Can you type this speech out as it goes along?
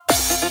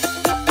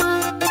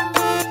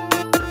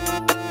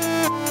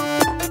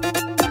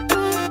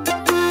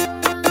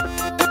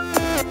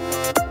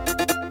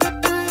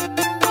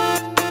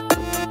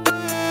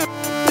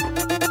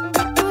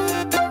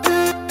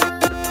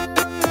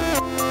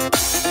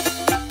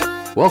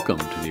Welcome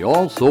to the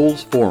All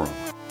Souls Forum.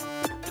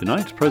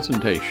 Tonight's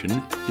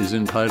presentation is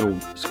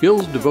entitled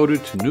Skills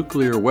Devoted to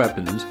Nuclear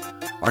Weapons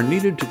Are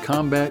Needed to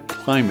Combat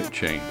Climate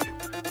Change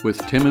with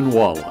Timon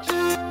Wallace.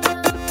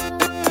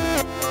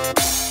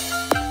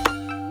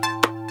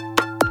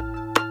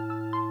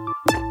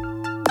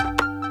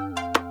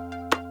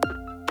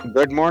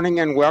 Good morning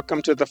and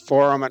welcome to the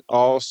Forum at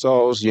All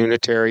Souls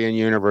Unitarian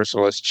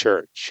Universalist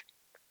Church.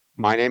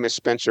 My name is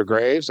Spencer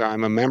Graves.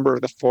 I'm a member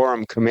of the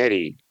Forum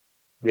Committee.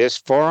 This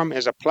forum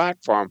is a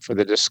platform for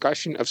the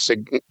discussion of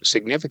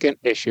significant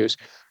issues,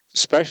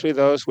 especially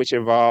those which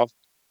involve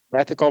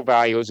ethical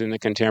values in the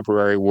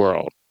contemporary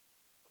world.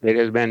 It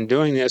has been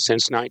doing this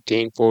since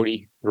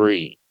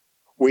 1943.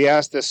 We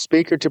ask the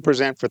speaker to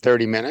present for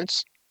 30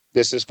 minutes.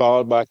 This is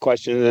followed by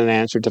questions and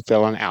answer to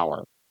fill an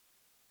hour.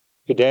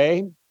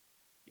 Today,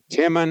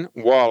 Timon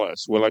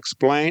Wallace will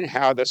explain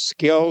how the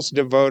skills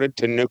devoted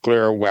to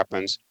nuclear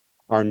weapons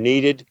are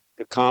needed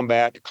to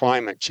combat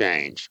climate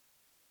change.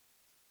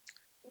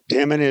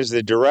 Timon is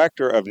the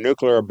director of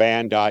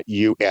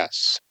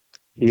nuclearban.us.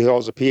 He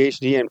holds a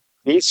PhD in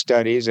peace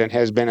studies and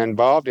has been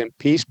involved in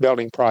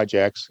peace-building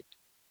projects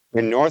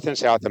in North and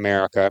South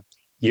America,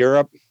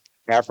 Europe,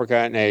 Africa,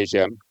 and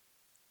Asia.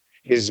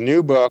 His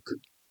new book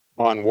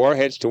on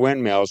warheads to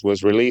windmills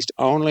was released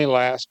only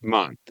last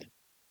month.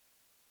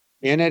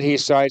 In it, he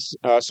cites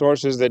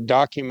sources that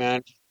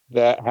document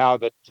how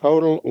the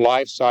total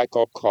life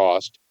cycle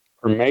cost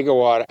per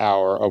megawatt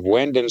hour of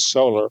wind and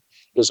solar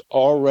is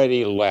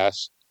already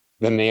less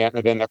than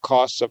the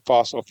costs of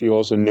fossil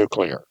fuels and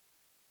nuclear.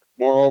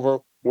 Moreover,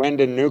 wind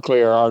and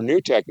nuclear are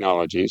new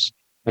technologies,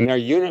 and their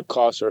unit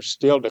costs are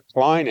still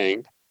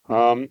declining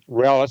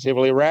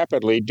relatively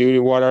rapidly due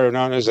to what are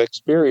known as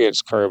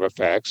experience curve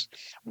effects,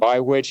 by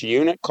which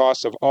unit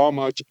costs of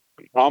almost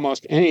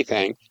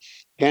anything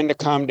tend to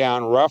come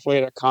down roughly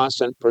at a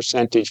constant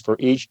percentage for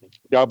each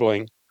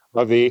doubling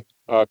of the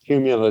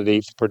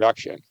cumulative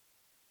production.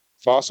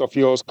 Fossil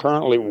fuels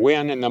currently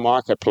win in the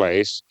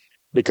marketplace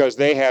because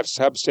they have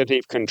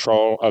substantive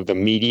control of the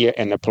media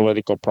and the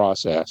political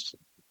process.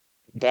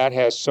 That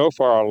has so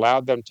far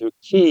allowed them to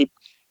keep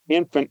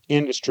infant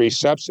industry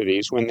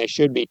subsidies when they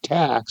should be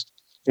taxed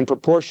in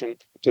proportion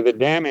to the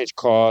damage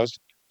caused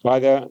by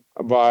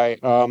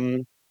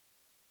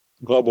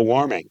global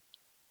warming.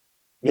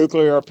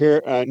 Nuclear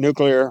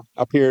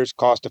appears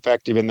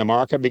cost-effective in the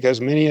market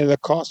because many of the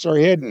costs are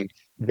hidden,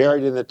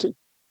 buried in the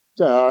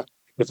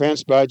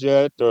defense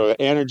budget, or the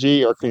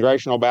energy or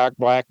congressional black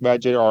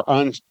budget, or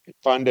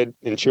unfunded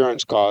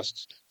insurance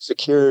costs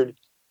secured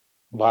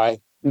by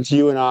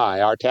you and I,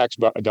 our tax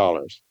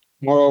dollars.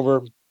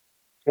 Moreover,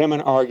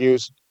 Timon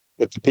argues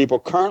that the people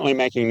currently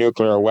making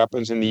nuclear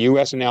weapons in the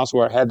U.S. and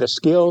elsewhere had the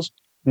skills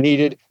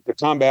needed to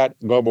combat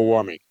global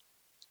warming.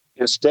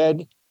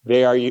 Instead,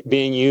 they are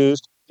being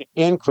used to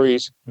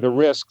increase the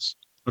risks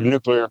of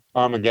nuclear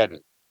Armageddon.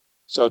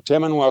 So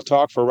Timon will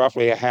talk for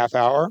roughly a half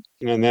hour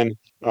and then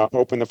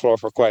open the floor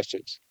for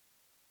questions.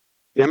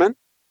 Timon?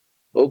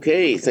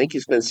 Okay, thank you,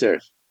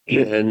 Spencer.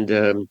 And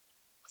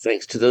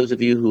thanks to those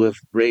of you who have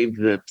braved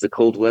the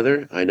cold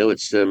weather. I know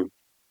it's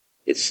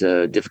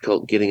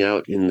difficult getting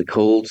out in the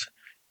cold,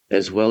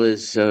 as well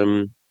as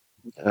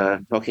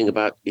talking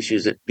about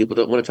issues that people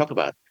don't want to talk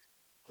about,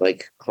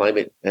 like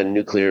climate and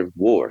nuclear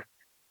war.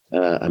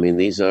 I mean,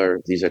 these are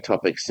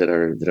topics that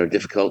are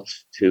difficult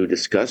to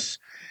discuss.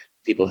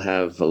 People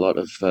have a lot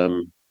of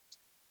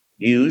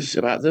views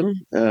about them.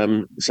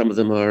 Some of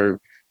them are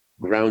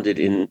grounded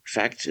in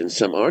fact, and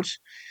some aren't.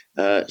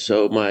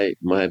 So my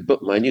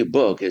new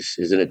book is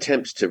an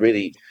attempt to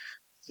really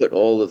put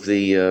all of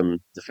the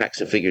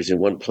facts and figures in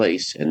one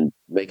place and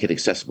make it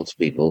accessible to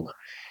people,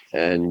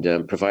 and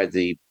provide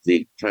the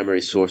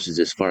primary sources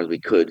as far as we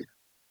could,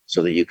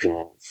 so that you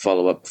can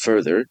follow up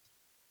further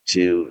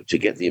to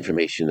get the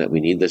information that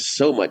we need. There's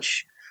so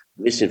much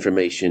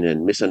misinformation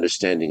and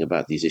misunderstanding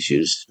about these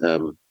issues.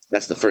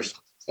 That's the first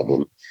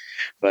problem.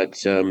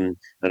 But and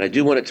I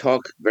do want to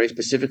talk very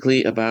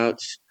specifically about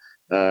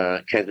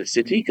Kansas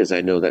City, because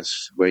I know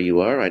that's where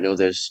you are. I know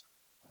there's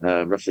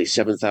roughly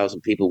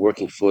 7,000 people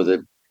working for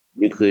the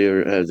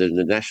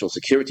the National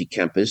Security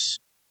Campus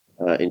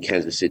in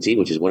Kansas City,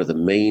 which is one of the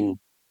main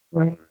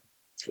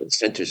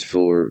centers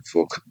for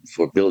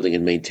building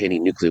and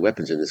maintaining nuclear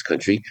weapons in this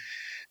country.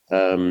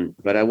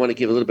 But I want to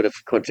give a little bit of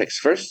context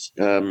first.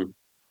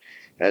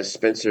 As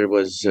Spencer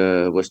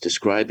was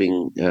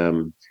describing,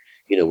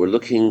 we're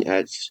looking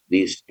at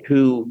these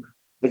two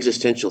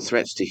existential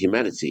threats to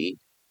humanity: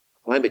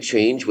 climate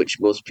change, which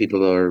most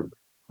people are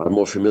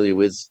more familiar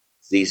with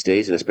these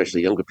days, and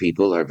especially younger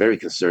people are very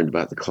concerned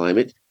about the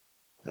climate.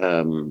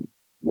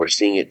 We're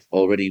seeing it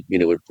already,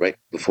 right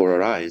before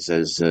our eyes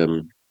as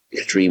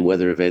extreme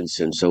weather events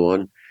and so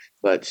on.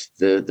 But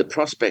the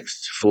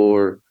prospects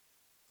for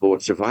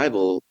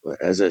survival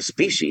as a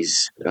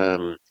species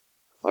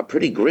are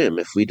pretty grim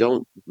if we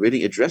don't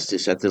really address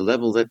this at the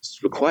level that's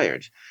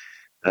required.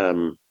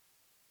 The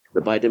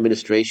Biden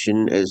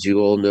administration, as you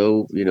all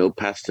know,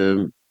 passed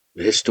a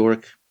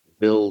historic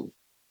bill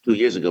 2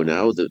 years ago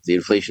now, the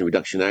Inflation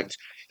Reduction Act,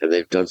 and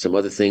they've done some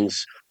other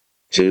things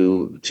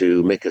to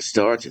make a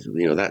start.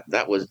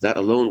 That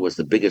alone was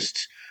the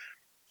biggest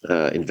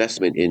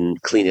investment in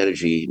clean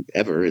energy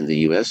ever in the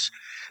U.S.,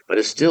 but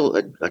it's still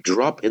a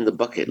drop in the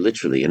bucket,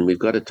 literally. And we've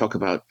got to talk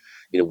about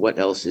what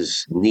else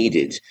is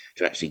needed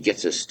to actually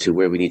get us to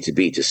where we need to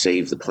be to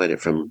save the planet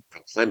from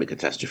climate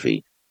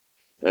catastrophe.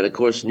 And of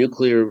course,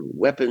 nuclear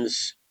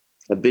weapons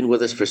have been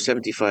with us for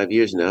 75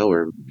 years now,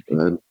 or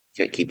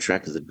can't keep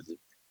track of the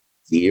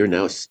year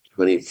now. It's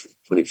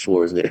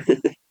 2024, isn't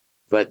it?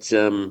 But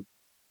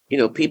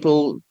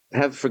people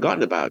have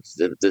forgotten about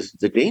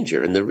the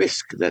danger and the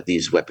risk that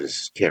these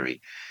weapons carry.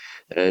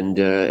 And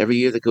every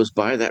year that goes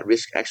by, that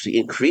risk actually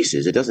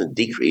increases. It doesn't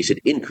decrease; it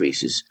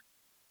increases.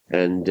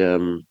 And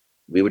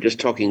we were just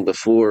talking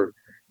before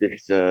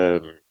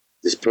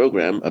this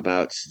program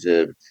about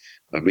a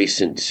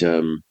recent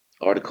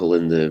article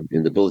in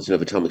the Bulletin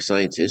of Atomic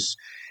Scientists.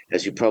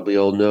 As you probably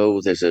all know,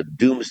 there's a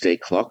doomsday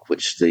clock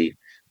which the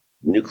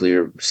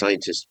nuclear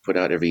scientists put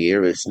out every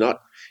year. It's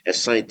not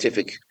as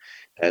scientific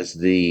as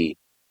the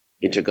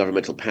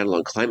Intergovernmental Panel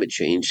on Climate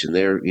Change, and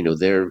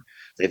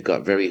they've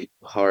got very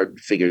hard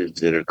figures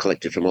that are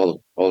collected from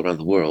all around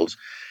the world.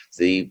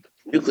 The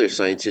nuclear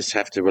scientists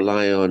have to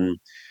rely on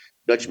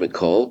judgment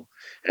call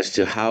as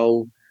to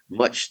how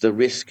much the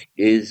risk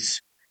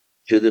is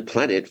to the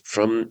planet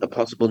from a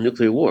possible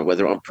nuclear war,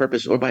 whether on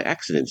purpose or by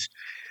accident.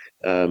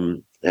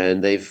 And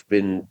they've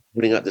been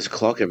putting out this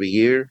clock every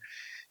year.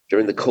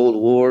 During the Cold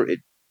War, it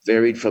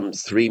varied from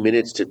 3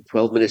 minutes to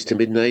 12 minutes to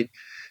midnight,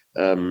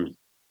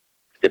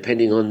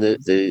 depending on the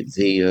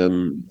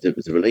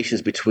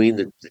relations between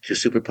the two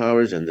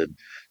superpowers and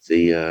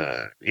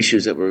the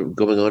issues that were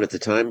going on at the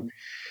time.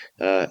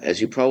 As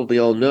you probably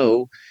all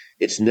know,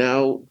 it's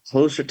now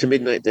closer to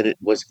midnight than it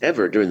was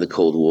ever during the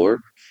Cold War,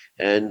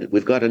 and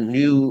we've got a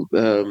new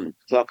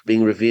clock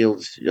being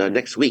revealed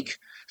next week.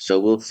 So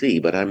we'll see,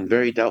 but I'm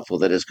very doubtful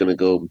that it's going to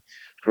go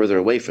further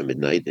away from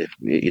midnight.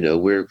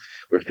 We're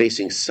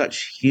facing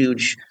such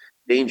huge,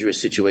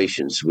 dangerous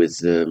situations with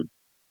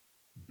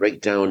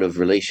breakdown of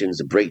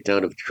relations, a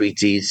breakdown of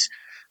treaties,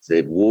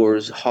 the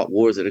wars, hot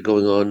wars that are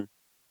going on,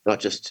 not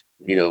just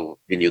in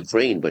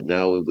Ukraine, but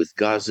now with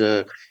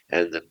Gaza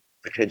and the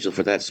potential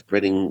for that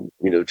spreading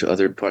to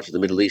other parts of the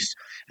Middle East.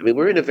 I mean,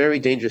 we're in a very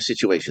dangerous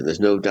situation. There's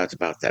no doubt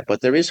about that.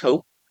 But there is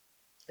hope,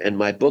 and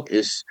my book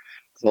is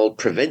called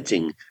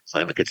 "Preventing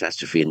Climate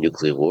Catastrophe and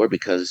Nuclear War"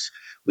 because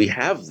we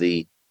have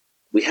the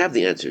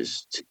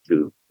answers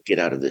to get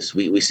out of this.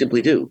 We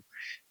simply do,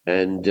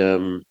 and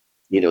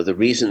the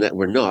reason that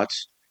we're not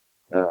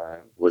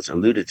was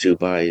alluded to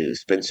by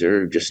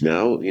Spencer just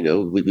now.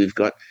 We've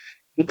got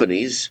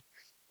companies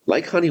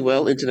like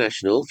Honeywell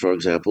International, for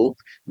example,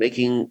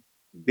 making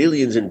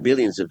billions and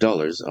billions of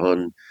dollars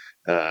on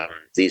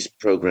these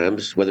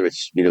programs, whether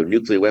it's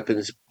nuclear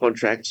weapons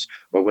contracts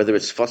or whether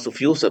it's fossil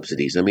fuel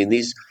subsidies. I mean,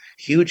 these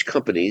huge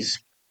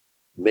companies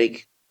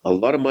make a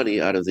lot of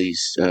money out of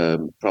these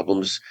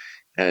problems,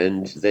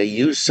 and they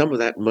use some of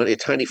that money, a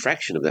tiny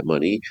fraction of that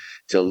money,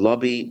 to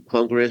lobby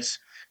Congress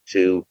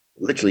to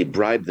literally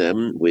bribe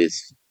them with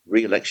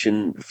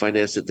re-election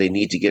finance that they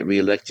need to get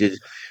reelected,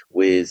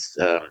 with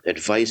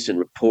advice and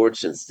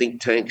reports and think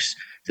tanks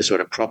to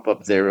sort of prop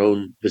up their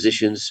own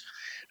positions.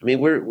 I mean,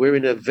 we're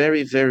in a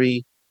very,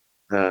 very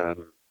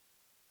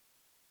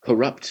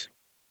corrupt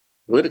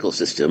political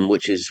system,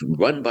 which is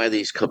run by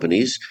these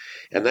companies,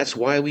 and that's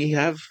why we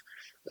have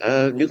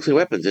nuclear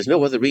weapons. There's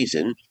no other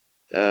reason.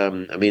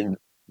 I mean,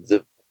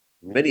 the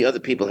many other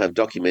people have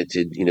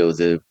documented,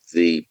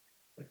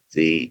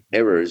 the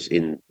errors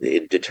in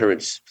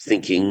deterrence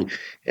thinking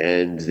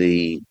and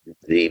the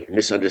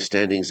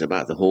misunderstandings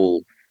about the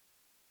whole,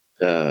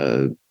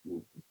 uh,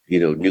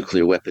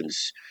 nuclear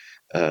weapons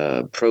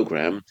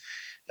program.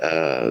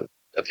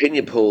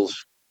 Opinion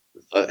polls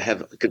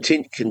have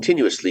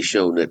continuously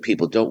shown that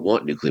people don't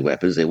want nuclear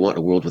weapons. They want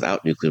a world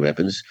without nuclear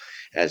weapons,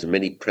 as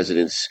many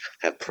presidents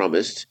have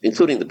promised,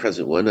 including the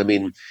present one. I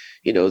mean,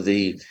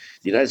 the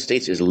United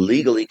States is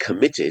legally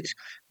committed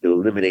to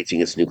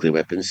eliminating its nuclear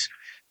weapons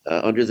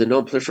under the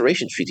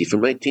Non-Proliferation Treaty from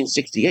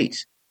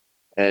 1968.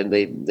 And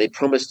they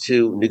promised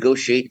to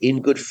negotiate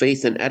in good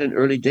faith and at an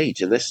early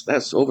date. And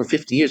that's over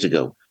 50 years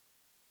ago.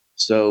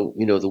 So,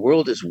 the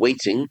world is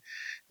waiting.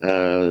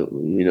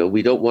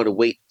 We don't want to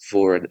wait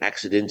for an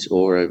accident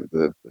or a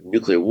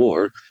nuclear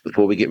war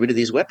before we get rid of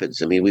these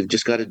weapons. I mean, we've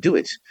just got to do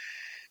it.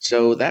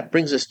 So that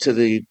brings us to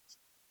the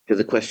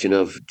question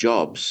of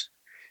jobs.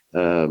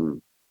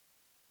 Um,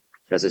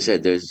 as I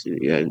said, there's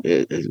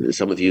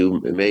some of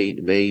you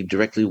may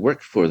directly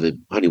work for the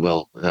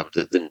Honeywell,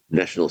 the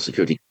National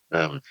Security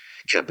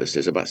Campus.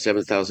 There's about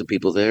 7,000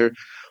 people there,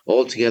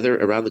 all together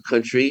around the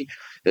country.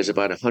 There's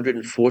about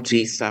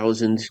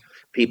 140,000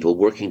 people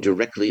working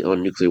directly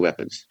on nuclear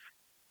weapons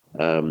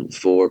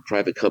for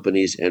private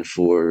companies and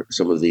for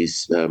some of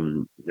these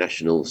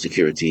national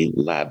security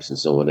labs and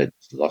so on at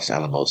Los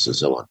Alamos and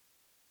so on.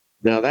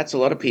 Now, that's a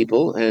lot of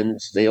people, and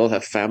they all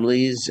have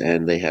families,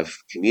 and they have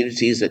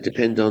communities that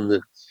depend on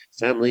the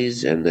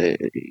families, and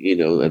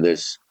and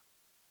there's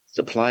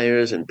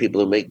suppliers and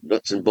people who make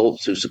nuts and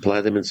bolts who supply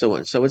them and so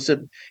on. So it's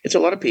a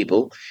lot of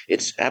people.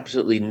 It's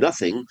absolutely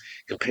nothing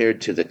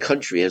compared to the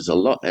country as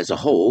a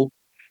whole.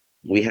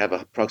 We have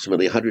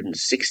approximately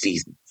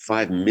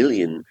 165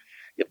 million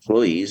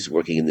employees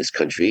working in this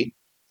country.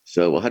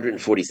 So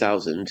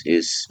 140,000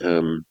 is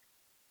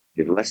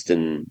less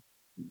than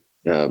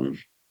um,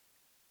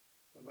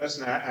 Less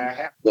than a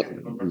half well,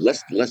 tenth of a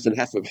less than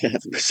half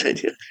a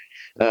percent.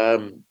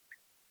 Um,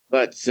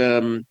 but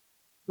um,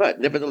 but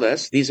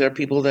nevertheless, these are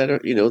people that are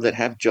that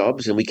have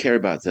jobs, and we care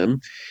about them.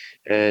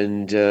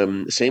 And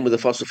same with the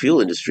fossil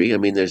fuel industry. I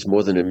mean, there's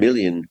more than a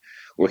million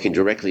working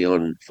directly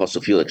on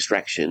fossil fuel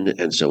extraction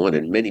and so on,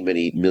 and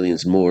many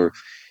millions more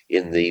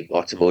in the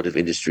automotive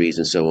industries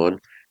and so on.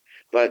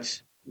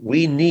 But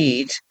we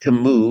need to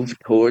move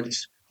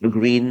towards a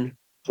green,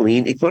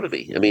 clean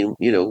economy. I mean,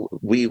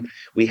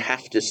 we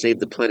have to save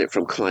the planet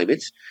from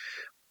climate.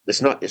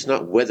 It's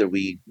not whether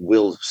we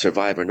will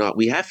survive or not.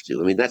 We have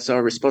to. I mean, that's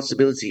our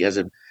responsibility as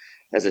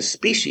a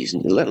species,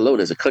 let alone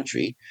as a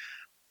country.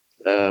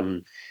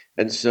 Um,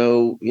 and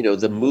so,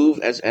 the move,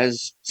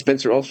 as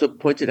Spencer also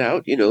pointed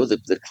out,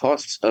 the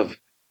costs of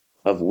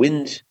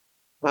wind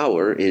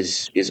power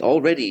is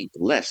already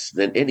less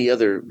than any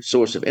other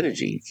source of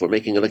energy for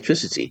making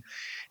electricity.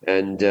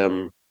 And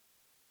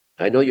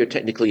I know you're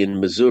technically in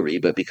Missouri,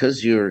 but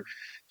because your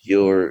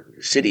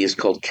city is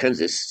called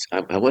Kansas,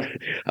 I want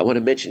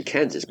to mention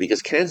Kansas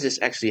because Kansas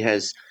actually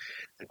has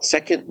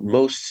second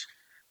most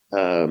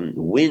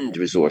wind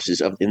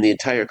resources in the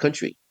entire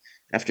country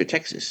after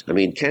Texas. I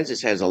mean,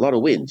 Kansas has a lot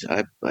of wind.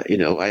 I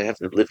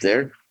haven't lived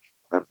there.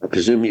 I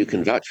presume you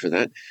can vouch for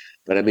that.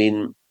 But I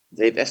mean,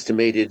 they've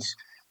estimated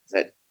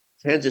that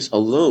Kansas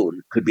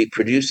alone could be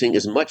producing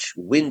as much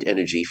wind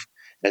energy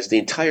as the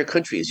entire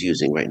country is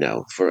using right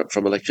now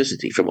from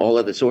electricity from all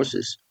other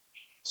sources.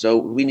 So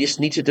we just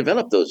need to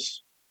develop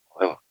those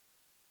well,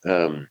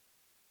 um,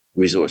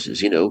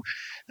 resources.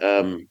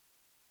 Um,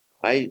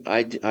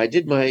 I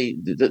did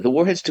the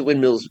Warheads to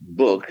Windmills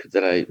book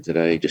that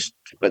I just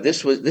but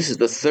this is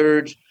the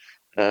third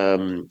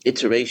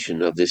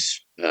iteration of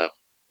this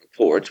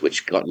report,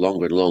 which got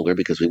longer and longer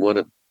because we want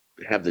to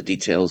have the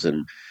details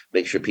and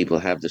make sure people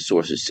have the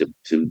sources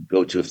to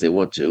go to if they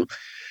want to.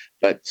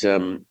 But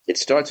it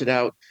started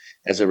out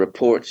as a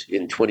report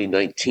in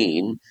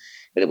 2019,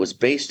 and it was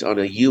based on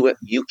a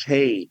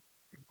UK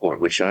report,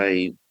 which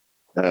I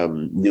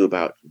knew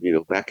about,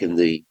 back in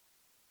the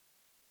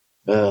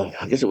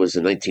I guess it was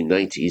the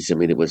 1990s. I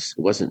mean, it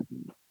wasn't,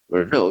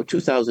 or no,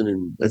 2000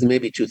 and I think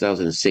maybe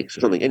 2006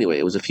 or something. Anyway,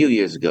 it was a few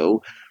years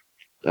ago.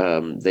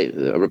 A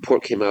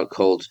report came out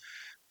called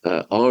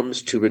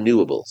 "Arms to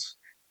Renewables,"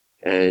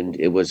 and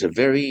it was a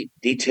very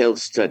detailed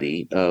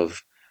study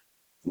of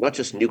not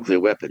just nuclear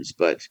weapons,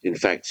 but in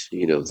fact,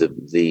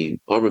 the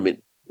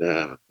armament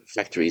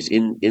factories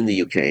in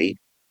the UK,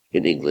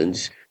 in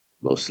England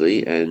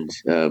mostly, and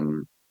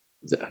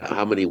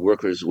how many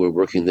workers were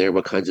working there,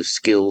 what kinds of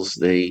skills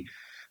they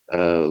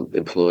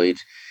employed,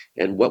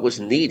 and what was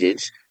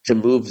needed to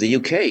move the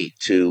UK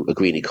to a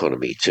green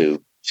economy,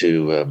 to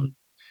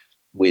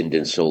wind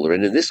and solar,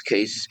 and in this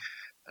case,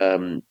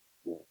 um,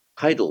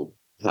 tidal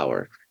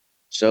power.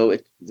 So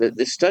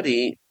the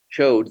study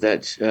showed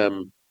that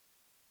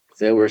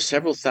there were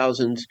several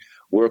thousand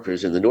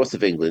workers in the north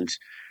of England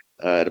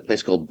at a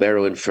place called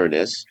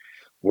Barrow-in-Furness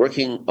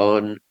working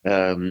on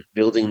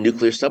building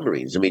nuclear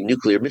submarines. I mean,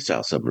 nuclear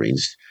missile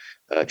submarines,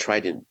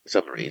 Trident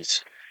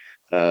submarines.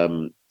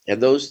 And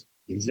those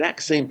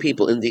exact same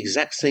people in the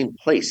exact same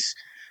place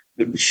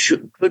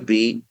could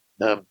be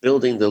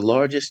building the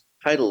largest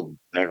tidal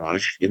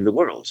barrage in the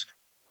world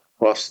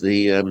across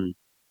the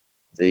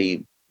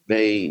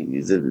bay,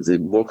 the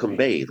Morecambe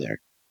Bay there.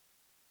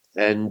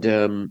 And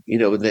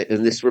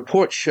and this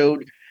report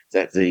showed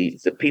that the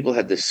people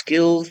had the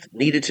skills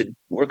needed to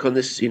work on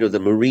this. The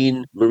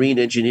marine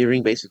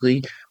engineering,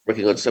 basically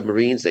working on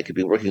submarines. They could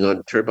be working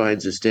on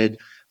turbines instead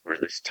for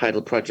this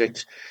tidal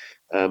project.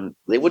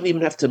 They wouldn't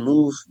even have to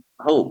move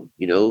home,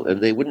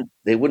 and they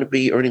wouldn't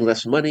be earning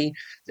less money.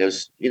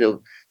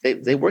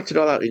 They worked it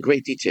all out in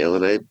great detail,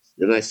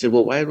 and I said,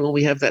 well, why don't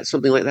we have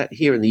something like that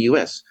here in the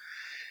U.S.?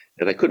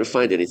 And I couldn't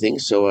find anything,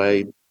 so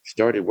I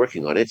started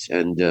working on it,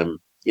 and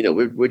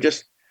we're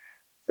just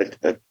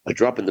a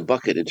drop in the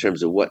bucket in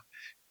terms of what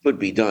could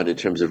be done in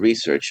terms of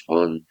research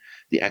on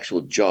the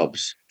actual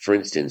jobs, for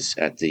instance,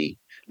 at the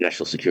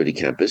National Security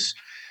Campus.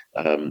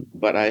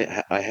 But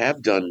I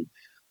have done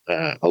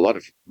a lot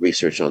of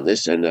research on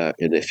this, and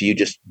if you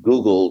just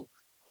Google,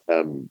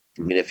 I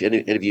mean, if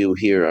any of you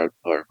here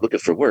are looking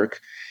for work,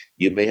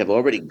 you may have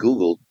already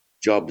Googled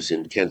jobs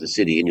in Kansas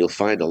City, and you'll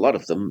find a lot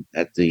of them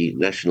at the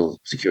National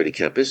Security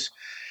Campus.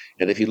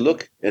 And if you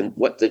look and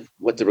what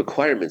the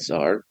requirements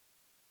are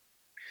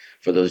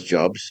for those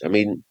jobs, I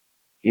mean,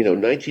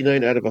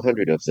 99 out of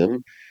 100 of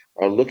them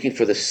are looking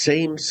for the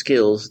same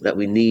skills that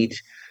we need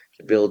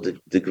to build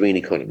the green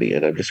economy.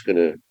 And I'm just going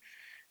to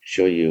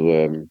show you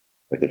if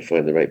I can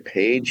find the right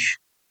page.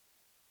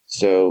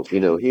 So,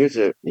 here's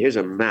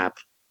a map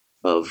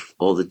of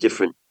all the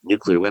different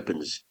nuclear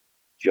weapons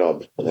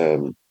jobs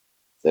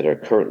that are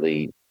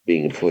currently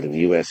being employed in the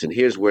U.S. And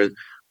here's where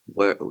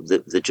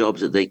the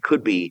jobs that they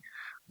could be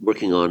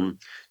working on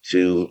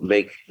to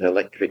make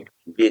electric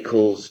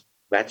vehicles,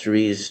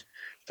 batteries,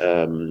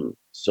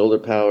 solar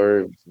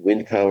power,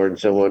 wind power, and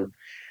so on.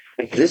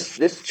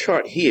 This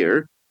chart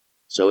here.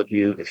 So if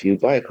you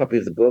buy a copy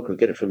of the book or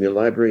get it from your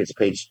library, it's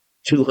page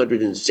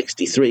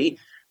 263.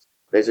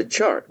 There's a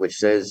chart which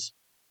says,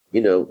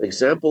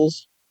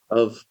 examples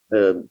of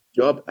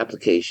job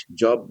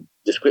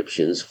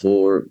descriptions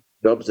for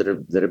jobs that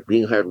are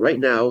being hired right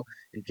now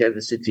in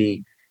Kansas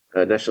City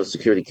National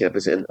Security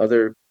Campus and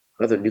other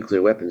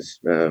nuclear weapons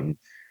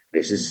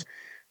bases.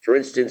 For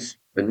instance,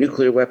 a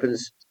nuclear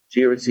weapons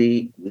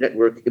security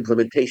network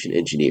implementation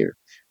engineer.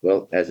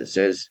 Well, as it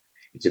says,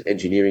 it's an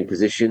engineering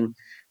position.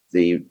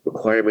 The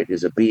requirement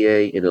is a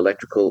BA in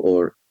electrical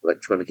or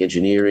electronic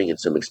engineering and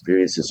some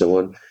experience and so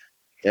on.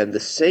 And the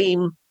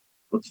same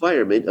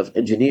requirement of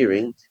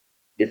engineering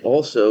is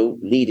also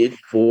needed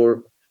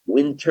for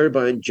wind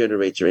turbine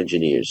generator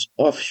engineers,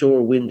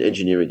 offshore wind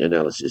engineering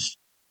analyst,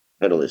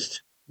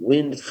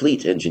 wind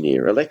fleet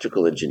engineer,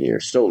 electrical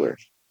engineer, solar.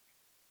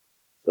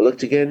 I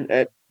looked again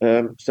at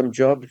some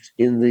jobs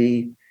in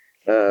the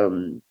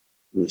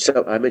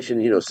so I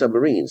mentioned,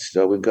 submarines.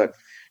 So we've got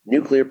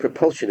nuclear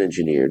propulsion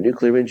engineer,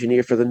 nuclear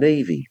engineer for the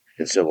Navy,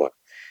 and so on.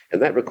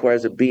 And that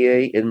requires a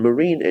BA in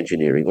marine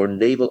engineering or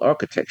naval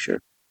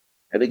architecture.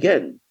 And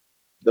again,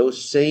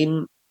 those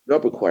same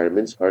job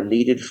requirements are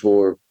needed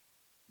for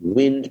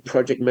wind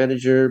project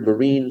manager,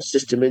 marine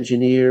system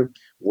engineer,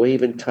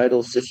 wave and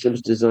tidal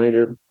systems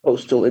designer,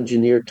 coastal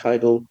engineer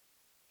title,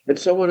 and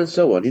so on and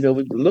so on.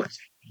 We've looked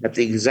at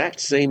the exact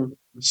same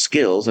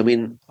skills. I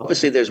mean,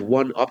 obviously, there's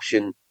one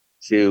option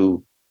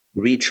to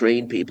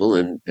retrain people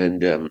and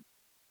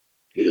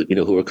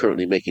who are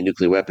currently making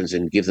nuclear weapons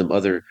and give them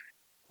other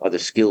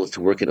skills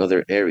to work in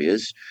other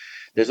areas.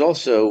 There's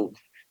also,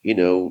 you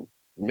know,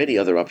 many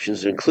other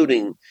options,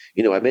 including,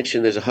 I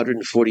mentioned there's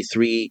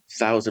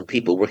 143,000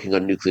 people working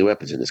on nuclear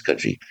weapons in this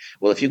country.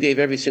 Well, if you gave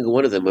every single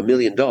one of them $1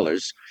 million,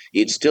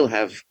 you'd still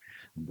have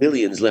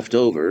billions left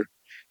over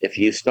if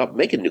you stopped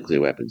making nuclear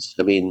weapons.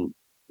 I mean,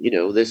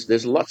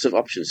 there's lots of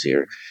options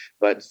here,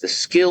 but the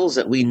skills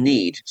that we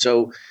need.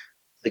 So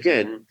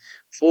again,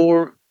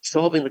 for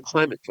solving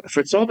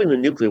the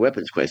nuclear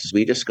weapons crisis,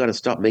 we just got to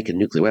stop making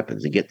nuclear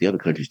weapons and get the other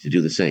countries to do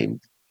the same.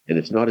 And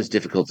it's not as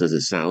difficult as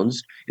it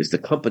sounds. It's the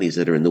companies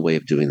that are in the way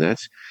of doing that.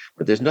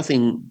 But there's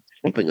nothing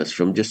stopping us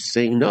from just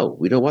saying no.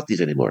 We don't want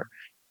these anymore.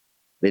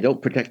 They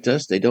don't protect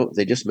us. They don't.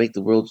 They just make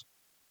the world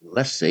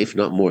less safe,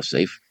 not more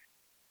safe.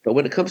 But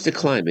when it comes to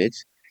climate,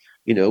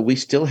 we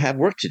still have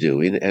work to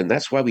do, and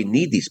that's why we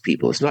need these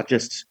people. It's not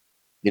just,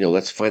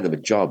 let's find them a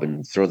job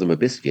and throw them a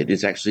biscuit.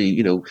 It's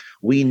actually,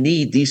 we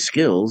need these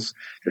skills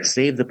to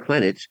save the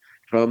planet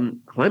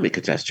from climate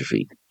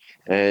catastrophe.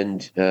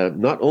 And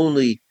not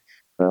only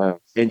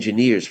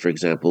engineers, for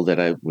example, that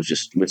I was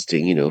just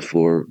listing,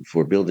 for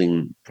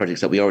building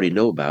projects that we already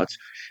know about,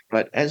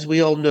 but as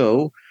we all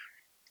know,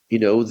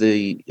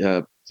 the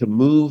to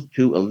move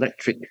to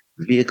electric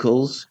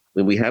vehicles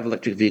when we have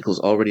electric vehicles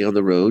already on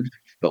the road,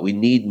 but we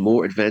need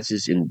more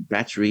advances in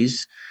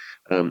batteries,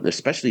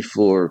 especially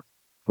for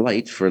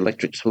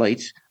electric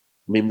flight.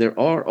 I mean, there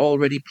are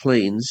already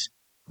planes,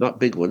 not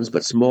big ones,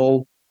 but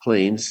small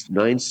planes,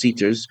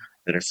 nine-seaters,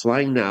 that are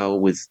flying now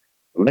with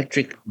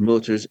electric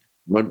motors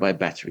run by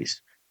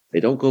batteries. They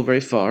don't go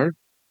very far,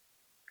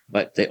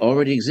 but they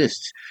already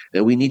exist.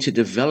 And we need to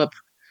develop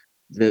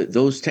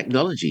those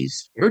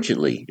technologies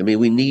urgently. I mean,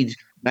 we need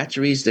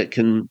batteries that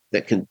can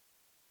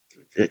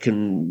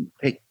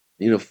take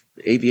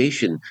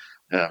aviation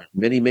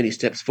many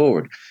steps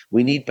forward.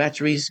 We need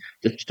batteries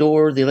to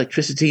store the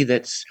electricity.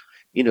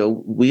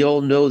 We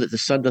all know that the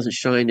sun doesn't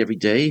shine every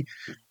day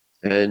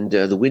and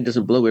the wind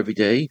doesn't blow every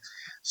day.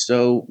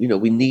 So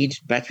we need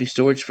battery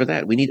storage for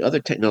that. We need other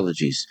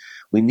technologies.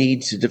 We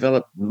need to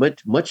develop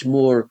much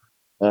more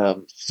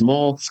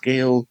small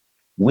scale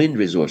wind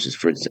resources,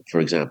 for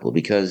example,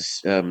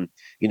 because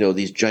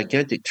these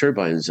gigantic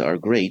turbines are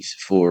great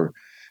for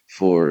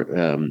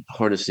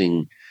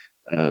harnessing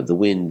the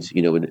wind,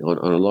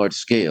 on a large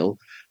scale.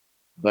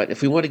 But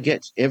if we want to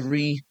get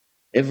every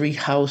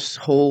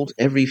household,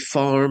 every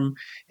farm,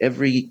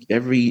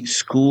 every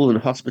school and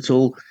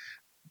hospital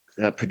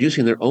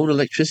producing their own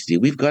electricity,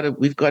 we've got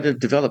to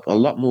develop a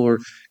lot more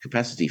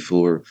capacity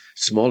for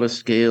smaller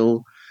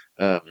scale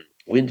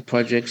wind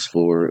projects,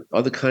 for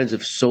other kinds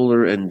of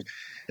solar, and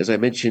as I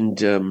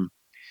mentioned,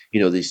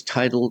 these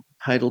tidal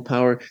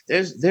power.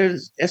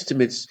 There's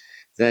estimates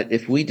that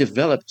if we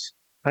developed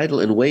tidal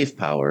and wave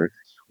power,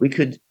 we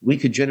could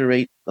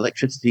generate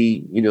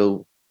electricity,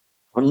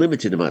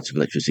 unlimited amounts of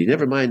electricity.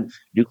 Never mind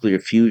nuclear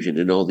fusion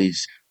and all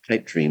these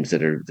pipe dreams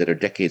that are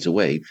decades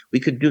away. We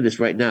could do this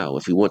right now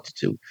if we wanted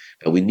to.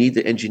 But we need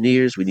the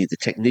engineers, we need the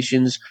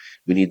technicians,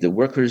 we need the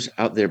workers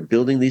out there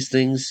building these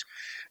things.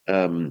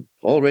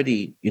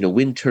 Already,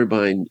 wind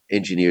turbine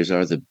engineers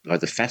are the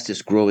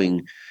fastest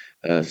growing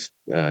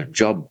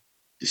job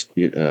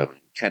uh,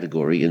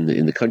 category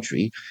in the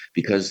country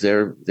because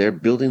they're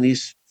building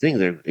these things.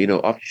 They're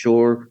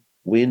offshore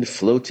wind,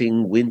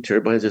 floating wind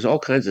turbines. There's all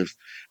kinds of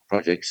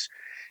projects,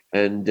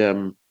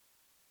 and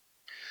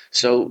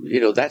so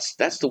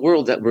that's the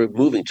world that we're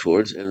moving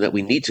towards, and that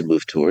we need to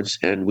move towards,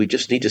 and we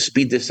just need to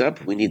speed this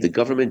up. We need the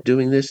government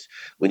doing this.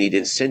 We need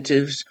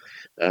incentives.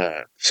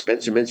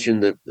 Spencer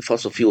mentioned the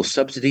fossil fuel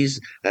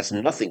subsidies. That's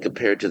nothing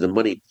compared to the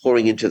money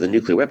pouring into the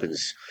nuclear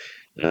weapons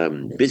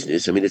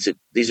business. I mean,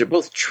 these are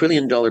both $1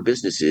 trillion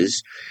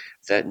businesses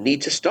that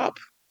need to stop.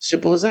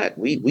 Simple as that.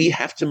 We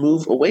have to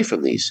move away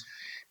from these,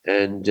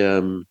 and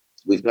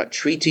we've got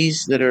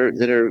treaties that are.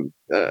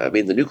 I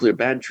mean, the nuclear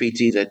ban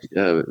treaty that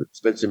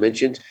Spencer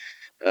mentioned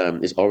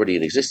is already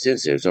in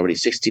existence. There's already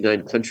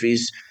 69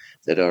 countries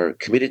that are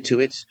committed to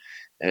it,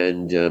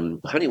 and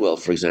Honeywell,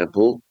 for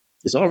example,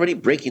 is already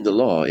breaking the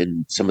law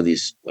in some of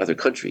these other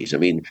countries. I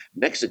mean,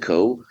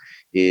 Mexico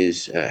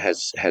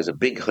has a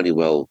big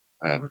Honeywell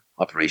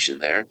operation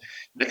there.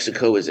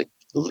 Mexico is a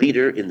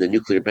leader in the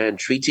nuclear ban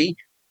treaty.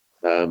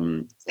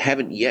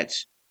 Haven't yet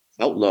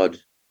outlawed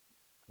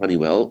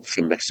Honeywell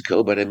from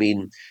Mexico, but I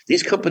mean,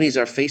 these companies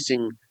are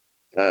facing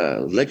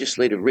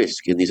legislative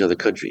risk in these other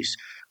countries.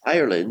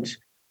 Ireland,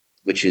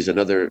 which is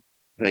another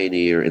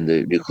pioneer in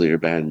the nuclear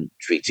ban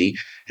treaty,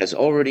 has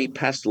already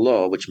passed a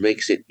law which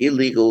makes it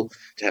illegal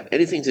to have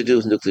anything to do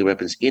with nuclear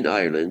weapons in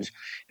Ireland,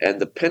 and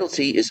the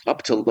penalty is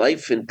up to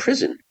life in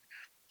prison.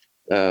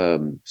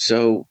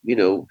 So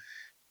the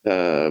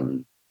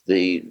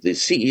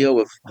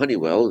CEO of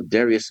Honeywell,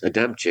 Darius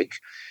Adamczyk,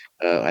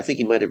 I think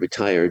he might have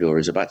retired or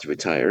is about to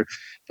retire.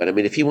 But I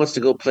mean, if he wants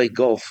to go play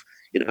golf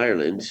in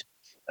Ireland,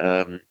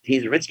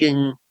 he's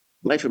risking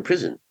life in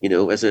prison.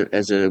 As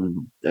a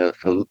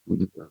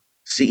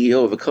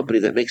CEO of a company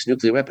that makes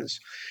nuclear weapons.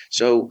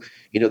 So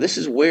this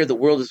is where the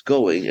world is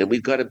going, and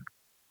we've got to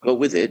go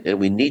with it, and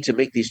we need to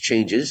make these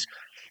changes.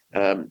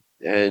 And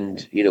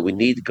we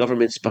need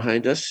governments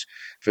behind us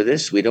for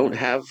this. We don't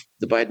have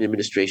the Biden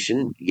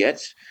administration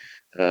yet.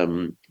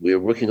 We're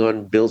working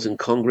on bills in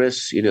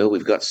Congress.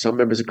 We've got some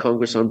members of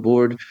Congress on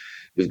board.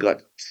 We've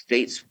got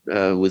states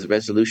with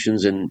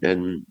resolutions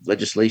and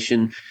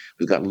legislation.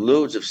 We've got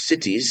loads of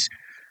cities.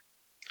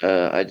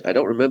 I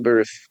don't remember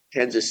if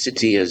Kansas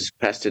City has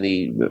passed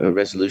any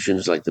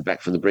resolutions like the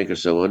Back from the Brink or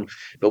so on,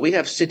 but we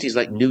have cities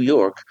like New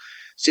York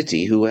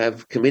City who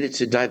have committed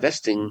to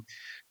divesting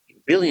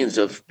billions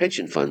of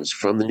pension funds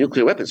from the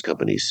nuclear weapons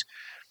companies.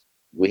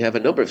 We have a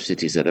number of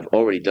cities that have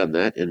already done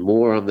that, and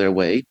more on their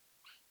way.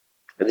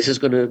 And this is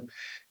going to,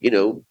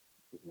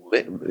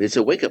 it's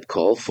a wake up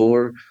call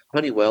for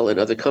Honeywell and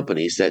other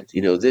companies that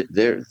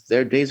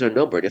their days are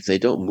numbered if they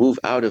don't move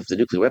out of the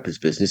nuclear weapons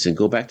business and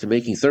go back to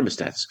making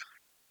thermostats.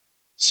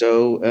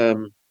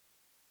 So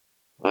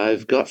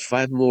I've got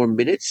 5 more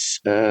minutes.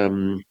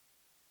 There's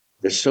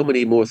so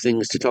many more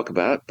things to talk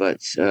about, but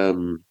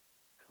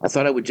I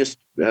thought I would just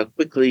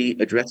quickly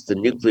address the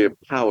nuclear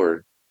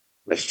power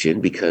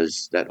question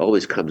because that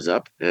always comes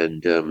up,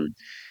 and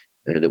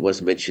it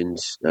was mentioned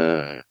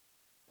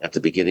at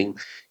the beginning.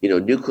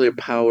 Nuclear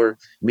power.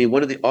 I mean,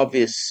 one of the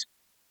obvious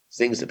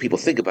things that people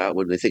think about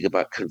when they think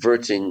about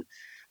converting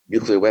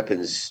nuclear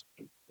weapons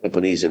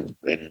companies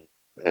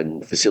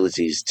and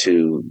facilities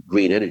to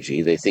green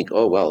energy, they think,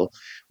 oh well,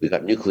 we've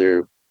got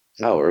nuclear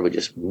power. We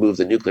just move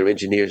the nuclear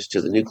engineers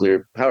to the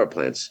nuclear power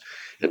plants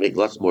and make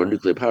lots more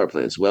nuclear power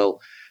plants. Well,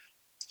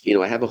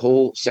 I have a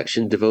whole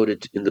section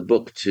devoted in the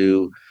book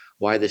to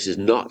why this is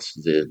not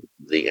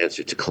the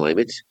answer to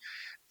climate,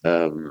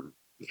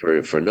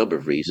 for a number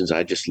of reasons.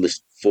 I just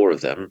list 4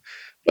 of them,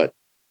 but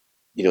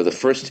the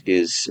first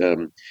is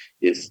the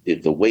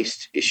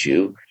waste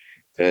issue,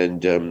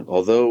 and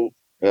although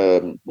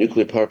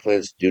nuclear power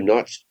plants do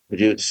not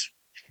produce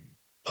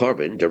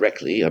carbon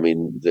directly, I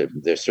mean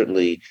they're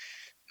certainly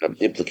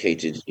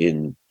implicated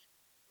in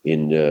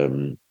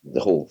the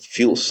whole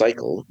fuel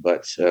cycle,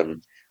 but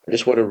I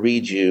just want to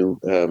read you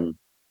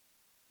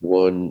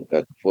one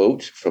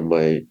quote from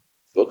my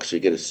book so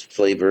you get a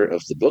flavor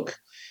of the book.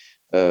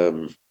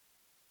 And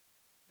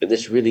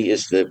this really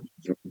is the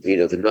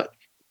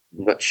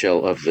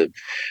nutshell of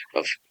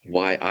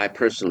why I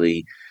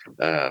personally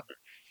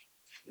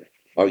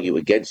argue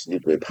against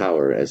nuclear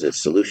power as a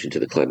solution to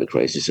the climate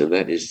crisis, and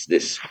that is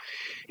this: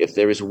 if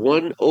there is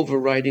one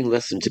overriding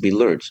lesson to be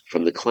learnt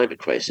from the climate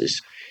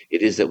crisis,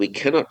 it is that we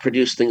cannot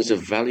produce things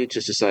of value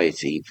to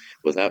society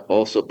without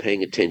also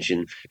paying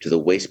attention to the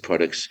waste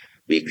products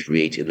we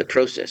create in the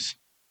process.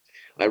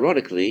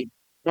 Ironically,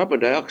 carbon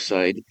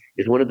dioxide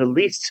is one of the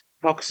least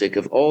toxic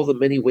of all the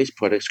many waste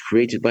products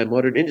created by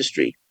modern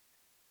industry.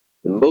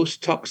 The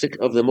most toxic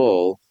of them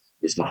all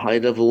is the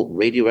high-level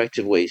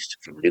radioactive waste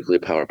from nuclear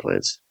power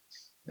plants.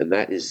 And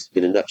that is,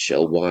 in a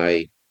nutshell,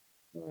 why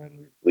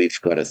we've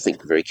got to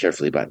think very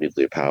carefully about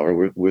nuclear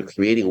power. We're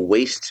creating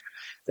waste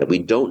that we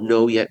don't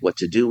know yet what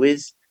to do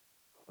with,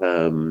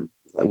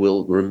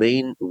 will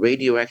remain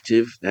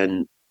radioactive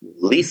and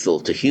lethal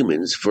to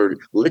humans for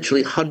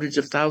literally hundreds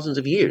of thousands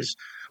of years.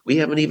 We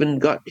haven't even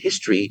got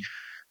history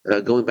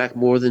going back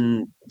more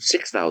than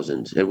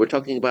 6,000, and we're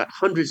talking about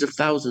hundreds of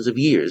thousands of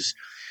years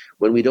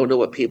when we don't know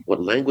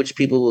what language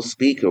people will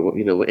speak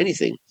or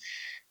anything.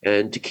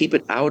 And to keep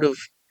it out of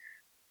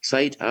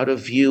sight, out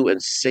of view,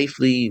 and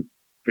safely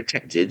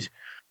protected.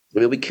 I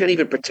mean, we can't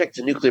even protect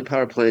a nuclear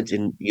power plant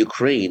in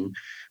Ukraine,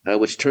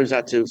 which turns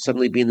out to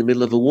suddenly be in the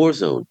middle of a war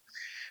zone.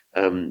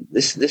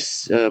 This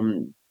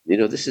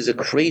is a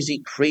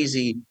crazy,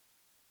 crazy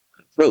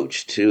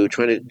approach to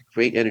trying to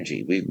create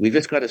energy. We've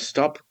just got to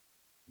stop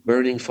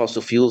burning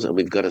fossil fuels, and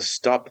we've got to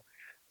stop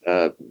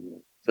uh,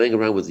 playing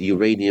around with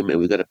uranium, and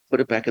we've got to put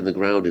it back in the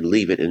ground and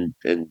leave it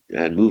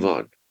and move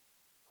on.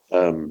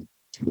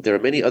 There are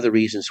many other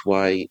reasons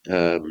why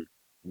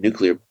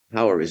nuclear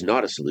power is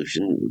not a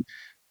solution.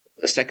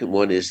 A second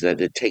one is that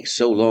it takes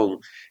so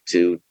long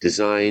to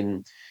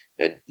design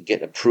and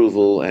get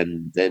approval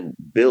and then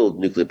build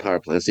nuclear power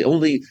plants. The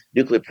only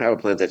nuclear power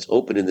plant that's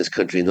open in this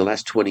country in the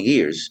last 20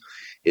 years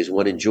is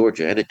one in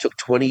Georgia, and it took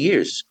 20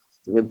 years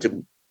for them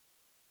to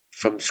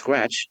from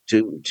scratch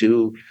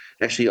to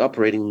actually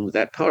operating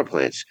that power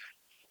plant.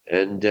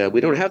 And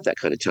we don't have that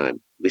kind of time.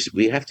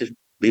 We have to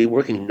be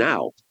working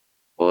now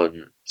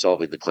on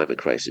solving the climate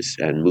crisis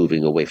and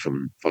moving away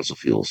from fossil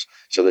fuels.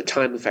 So the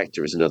time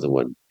factor is another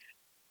one.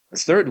 The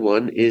third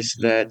one is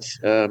that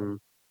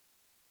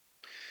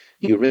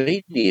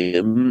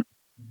uranium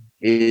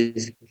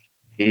is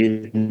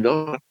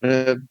not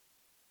a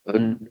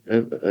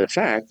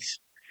fact.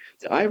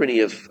 The irony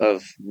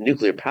of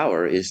nuclear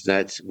power is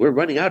that we're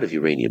running out of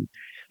uranium.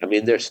 I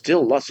mean, there's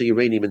still lots of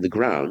uranium in the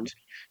ground,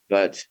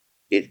 but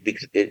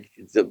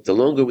the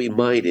longer we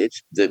mine it,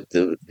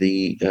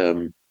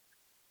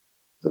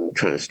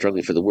 I'm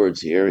struggling for the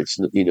words here. It's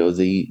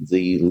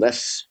the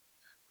less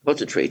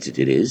concentrated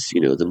it is.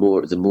 The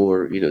more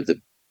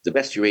the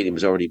best uranium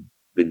has already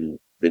been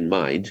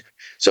mined,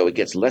 so it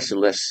gets less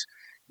and less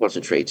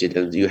concentrated,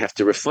 and you have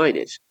to refine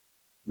it.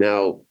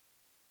 Now,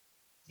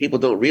 people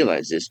don't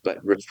realize this,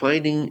 but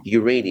refining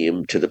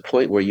uranium to the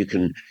point where you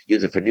can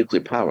use it for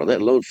nuclear power,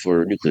 let alone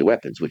for nuclear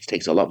weapons, which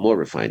takes a lot more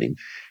refining,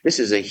 this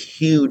is a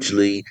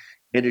hugely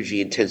energy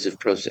intensive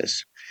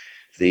process.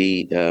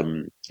 A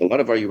lot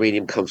of our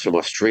uranium comes from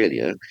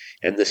Australia,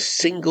 and the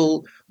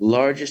single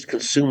largest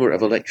consumer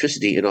of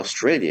electricity in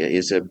Australia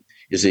is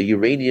a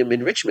uranium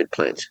enrichment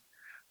plant.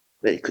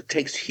 It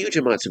takes huge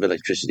amounts of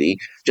electricity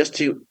just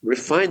to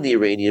refine the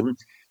uranium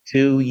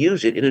to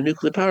use it in a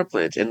nuclear power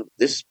plant. And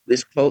there's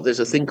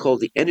a thing called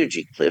the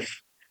energy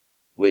cliff,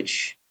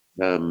 which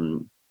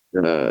um,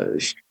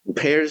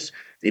 compares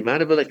the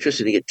amount of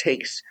electricity it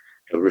takes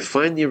to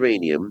refine the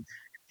uranium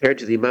compared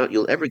to the amount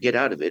you'll ever get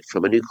out of it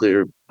from a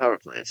nuclear power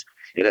plant.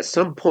 And at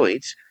some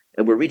point,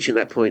 and we're reaching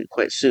that point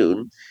quite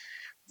soon,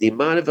 the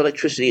amount of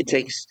electricity it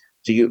takes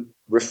to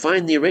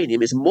refine the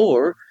uranium is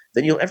more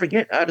than you'll ever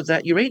get out of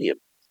that uranium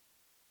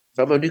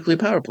from a nuclear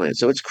power plant.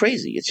 So it's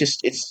crazy. It's just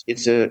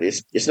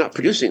it's not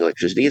producing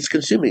electricity; it's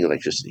consuming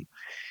electricity.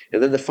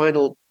 And then the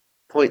final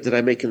point that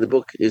I make in the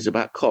book is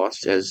about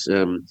cost, as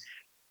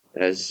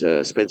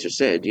Spencer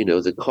said.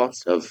 The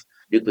cost of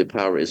nuclear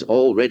power is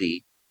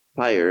already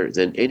higher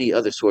than any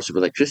other source of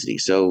electricity.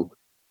 So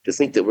to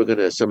think that we're going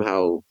to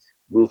somehow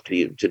move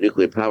to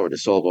nuclear power to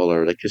solve all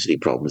our electricity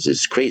problems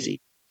is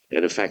crazy.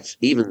 And in fact,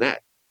 even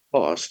that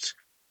cost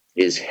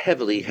is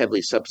heavily,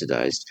 heavily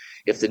subsidized.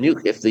 If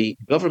the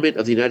government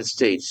of the United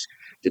States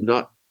did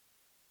not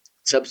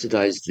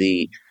subsidize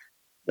the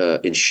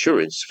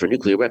insurance for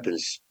nuclear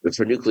weapons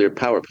for nuclear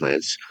power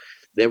plants,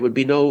 there would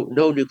be no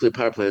nuclear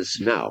power plants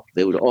now.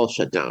 They would all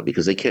shut down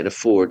because they can't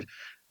afford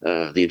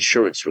the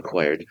insurance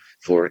required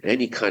for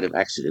any kind of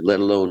accident, let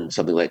alone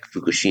something like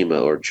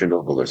Fukushima or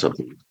Chernobyl or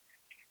something.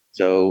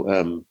 So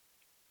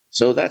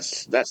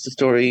that's the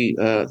story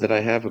that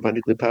I have about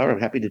nuclear power. I'm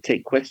happy to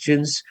take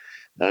questions.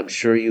 I'm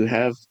sure you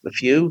have a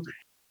few.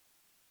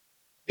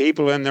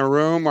 People in the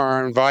room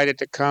are invited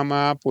to come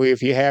up.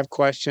 If you have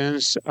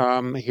questions,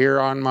 here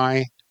on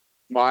my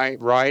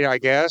right, I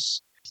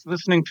guess.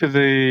 Listening to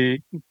the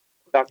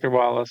Dr.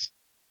 Wallace,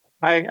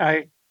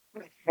 I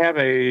have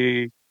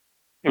a.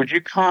 Would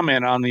you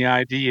comment on the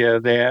idea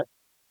that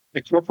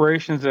the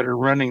corporations that are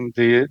running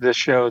the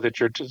show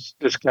that you're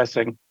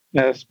discussing,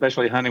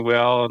 especially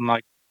Honeywell and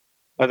like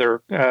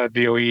other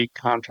DOE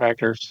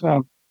contractors,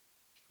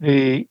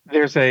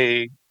 there's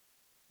a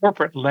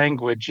corporate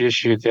language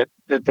issue that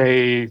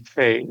they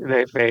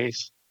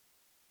face,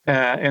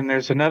 and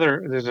there's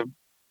a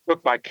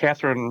book by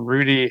Catherine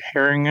Rudy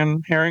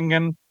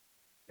Harringen.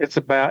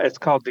 It's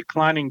called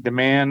Declining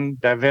Demand,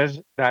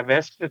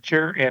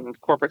 Divestiture, and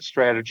Corporate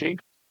Strategy,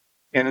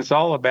 and it's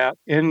all about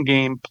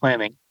in-game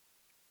planning.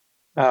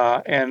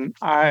 And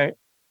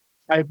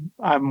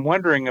I'm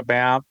wondering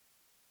about,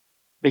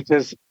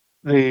 because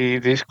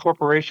these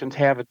corporations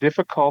have a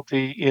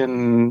difficulty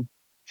in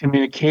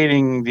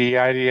communicating the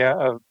idea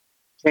of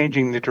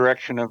changing the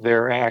direction of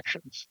their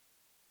actions.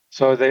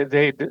 So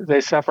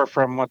they suffer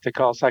from what they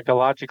call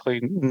psychologically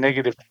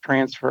negative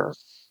transfer.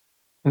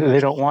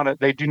 They don't want it.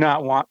 They do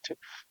not want to.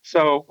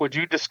 So would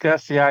you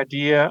discuss the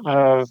idea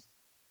of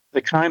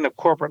the kind of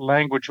corporate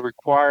language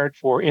required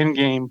for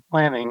in-game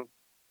planning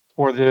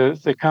for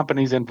the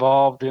companies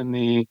involved in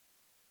the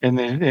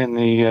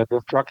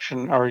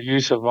destruction or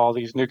use of all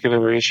these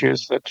nuclear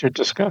issues that you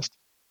discussed?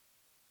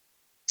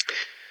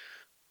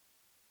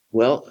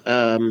 Well,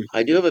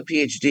 I do have a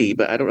PhD,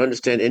 but I don't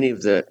understand any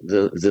of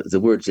the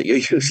words that you're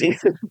using.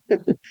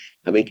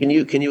 I mean, can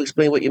you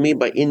explain what you mean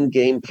by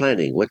in-game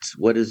planning?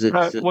 What is it?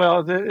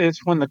 Well,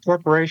 it's when the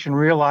corporation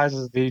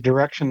realizes the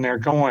direction they're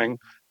going.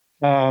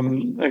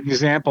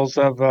 Examples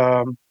of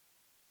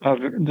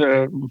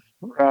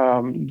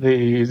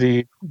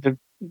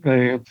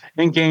the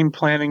in-game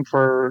planning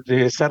for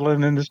the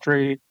acetylene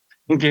industry,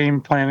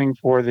 in-game planning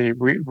for the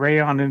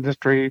rayon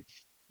industry,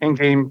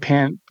 in-game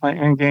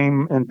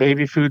and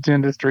baby foods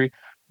industry,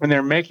 when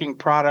they're making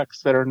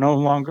products that are no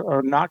longer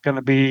are not going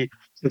to be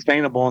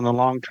sustainable in the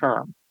long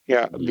term.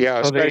 Yeah, yeah,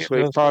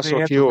 especially So they fossil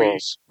have to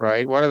fuels,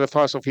 right? What are the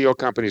fossil fuel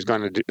companies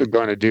going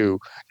to do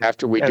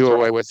after we that's do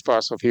away right. with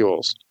fossil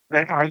fuels?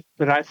 But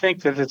I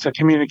think that it's a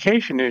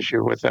communication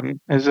issue with them,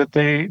 is that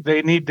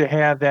they need to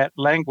have that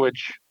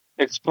language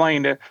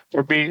explained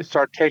or be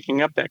start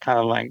taking up that kind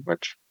of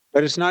language.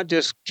 But it's not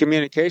just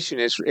communication;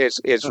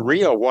 it's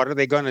real. What are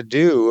they going to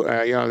do?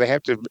 They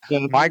have to Yeah,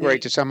 I mean,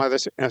 migrate to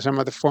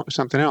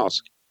something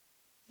else.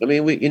 we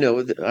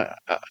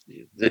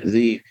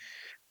the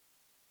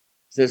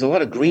there's a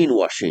lot of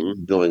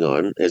greenwashing going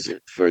on.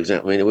 For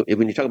example, I mean,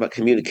 when you talk about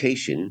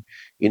communication,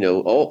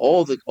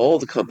 all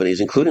the companies,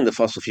 including the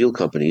fossil fuel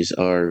companies,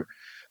 are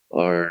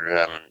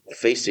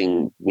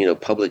facing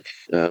public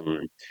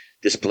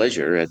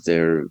displeasure at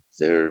their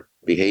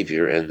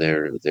behavior and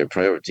their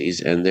priorities,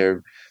 and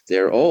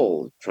they're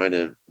all trying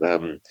to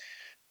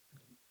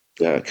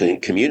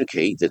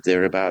communicate that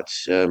they're about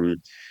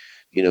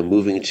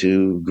moving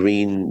to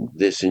green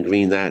this and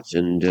green that,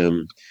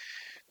 and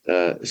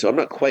so I'm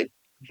not quite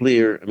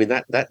clear. I mean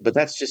but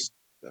that's just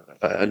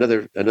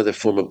another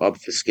form of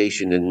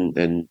obfuscation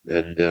and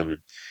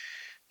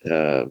uh,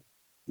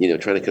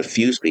 trying to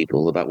confuse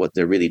people about what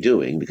they're really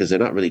doing because they're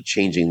not really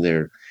changing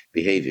their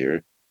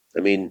behavior.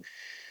 I mean,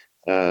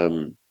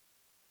 um,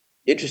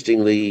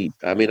 interestingly,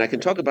 I mean, I can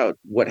talk about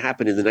what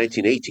happened in the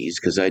 1980s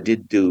because I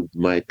did do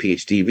my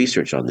PhD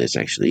research on this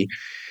actually.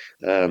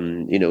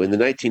 In the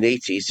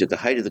 1980s, at the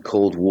height of the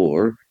Cold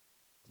War,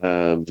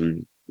 um,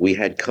 we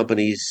had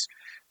companies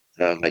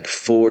like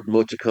Ford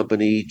Motor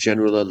Company,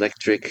 General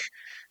Electric,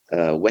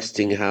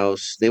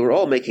 Westinghouse. They were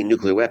all making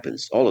nuclear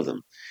weapons, all of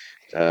them.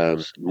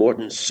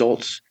 Morton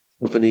Salt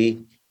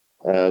Company,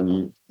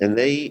 and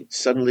they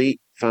suddenly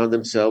found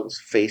themselves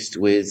faced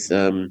with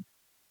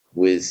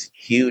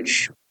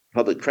huge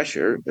public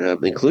pressure,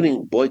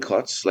 including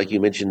boycotts, like you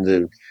mentioned,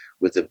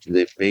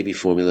 the baby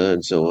formula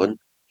and so on.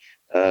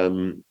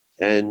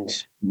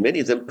 And many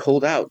of them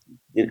pulled out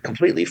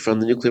completely from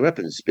the nuclear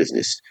weapons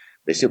business.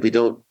 They simply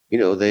don't,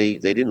 they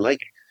didn't like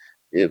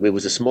it. It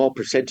was a small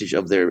percentage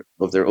of their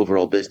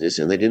overall business,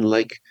 and they didn't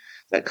like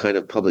that kind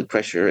of public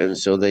pressure, and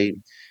so they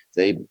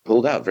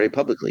pulled out very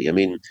publicly. I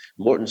mean,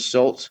 Morton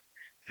Salt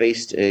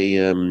faced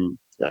a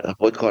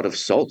boycott of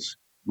salt.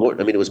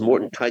 I mean, it was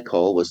Morton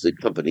Tycol was the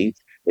company.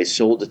 They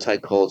sold the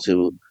Tycol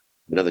to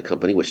another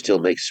company, which still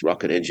makes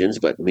rocket engines,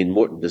 but I mean,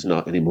 Morton does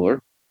not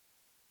anymore.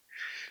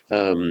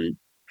 Um,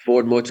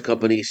 Ford Motor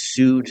Company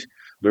sued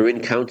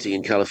Marin County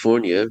in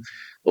California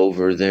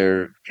over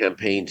their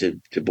campaign to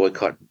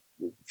boycott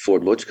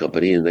Ford Motor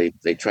Company, and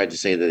they tried to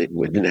say that it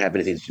didn't have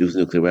anything to do with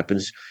nuclear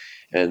weapons,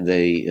 and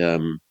they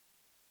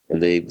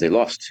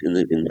lost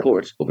in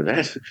court over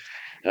that.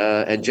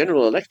 And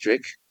General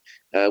Electric,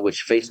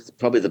 which faced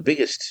probably the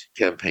biggest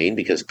campaign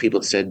because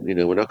people said,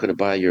 we're not going to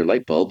buy your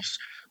light bulbs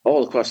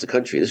all across the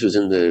country. This was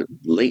in the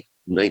late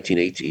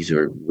 1980s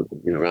or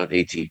around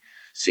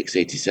 86,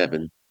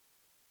 87.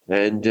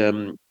 And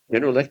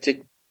General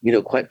Electric,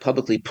 quite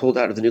publicly pulled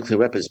out of the nuclear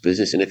weapons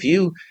business. And if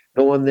you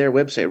go on their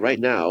website right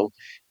now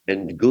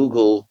and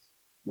Google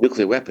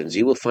nuclear weapons,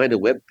 you will find a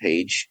web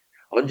page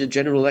under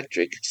General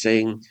Electric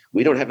saying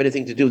we don't have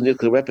anything to do with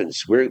nuclear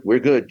weapons. We're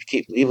good.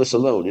 Leave us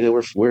alone.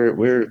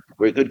 We're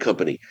a good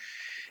company.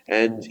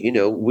 And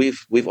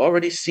we've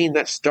already seen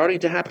that starting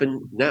to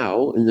happen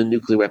now in the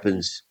nuclear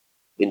weapons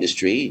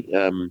industry.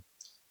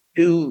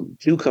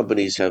 Two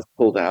companies have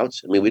pulled out.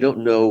 I mean, we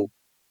don't know,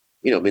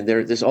 I mean,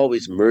 there's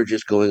always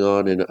mergers going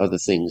on and other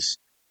things.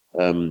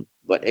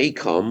 But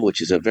AECOM, which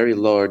is a very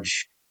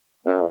large,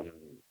 um,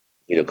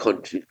 you know,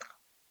 con-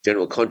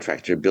 general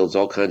contractor, builds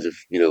all kinds of,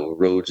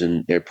 roads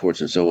and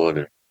airports and so on,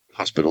 and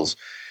hospitals.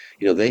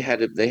 They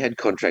had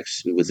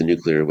contracts with the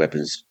nuclear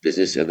weapons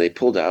business, and they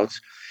pulled out.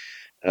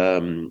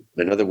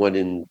 Another one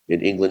in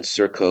England,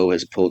 Serco,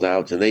 has pulled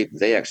out, and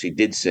they actually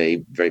did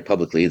say very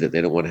publicly that they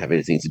don't want to have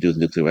anything to do with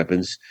nuclear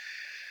weapons.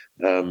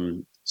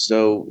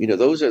 So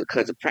those are the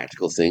kinds of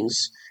practical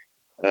things.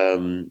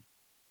 Um,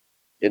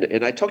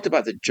 and I talked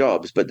about the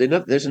jobs, but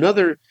there's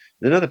another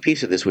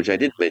piece of this which I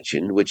didn't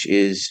mention, which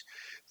is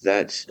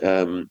that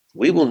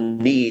we will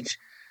need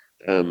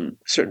a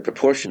certain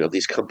proportion of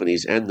these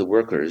companies and the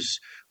workers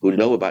who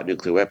know about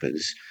nuclear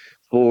weapons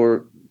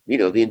for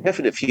the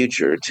indefinite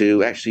future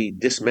to actually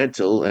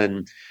dismantle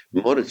and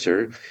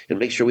monitor and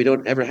make sure we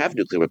don't ever have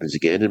nuclear weapons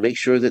again, and make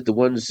sure that the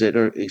ones that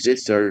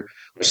exist are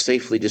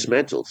safely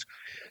dismantled.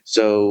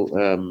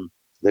 So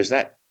there's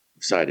that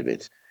side of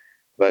it,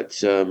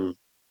 but I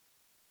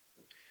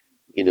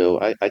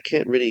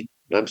can't really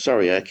I'm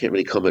sorry, I can't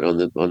really comment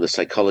on the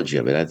psychology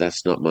of it.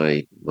 That's not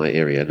my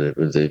area.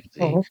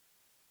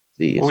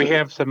 We So,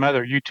 have some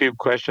other YouTube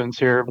questions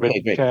here, but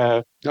okay,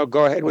 great. No,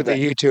 go ahead with the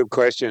Okay. YouTube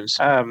questions.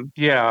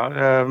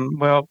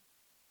 well,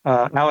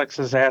 Alex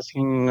is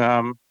asking,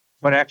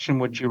 what action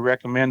would you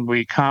recommend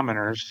we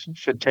commoners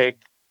should take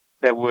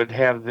that would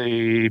have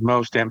the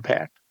most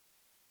impact?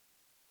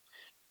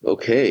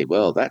 Okay,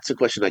 well, that's a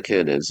question I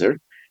can answer.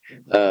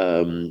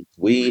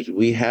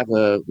 We have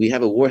a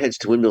Warheads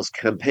to Windmills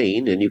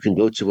campaign, and you can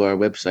go to our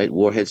website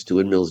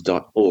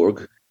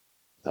warheadstowindmills.org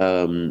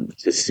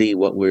to see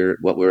what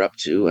we're up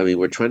to. I mean,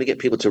 we're trying to get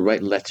people to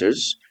write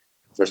letters.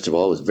 First of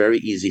all, it's a very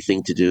easy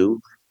thing to do,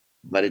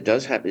 but it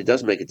does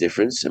make a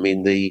difference. I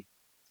mean, the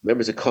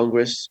members of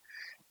Congress,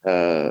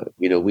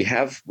 we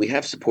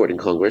have support in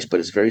Congress, but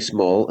it's very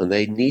small, and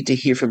they need to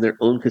hear from their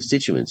own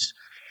constituents.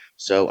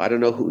 So I don't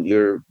know who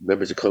your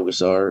members of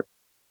Congress are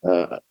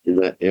in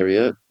that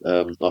area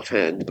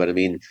offhand, but I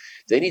mean,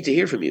 they need to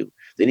hear from you.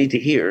 They need to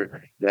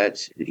hear that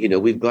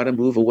we've got to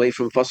move away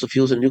from fossil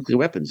fuels and nuclear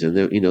weapons, and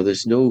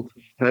there's no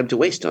time to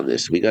waste on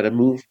this. We got to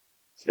move,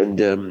 and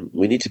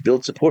we need to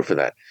build support for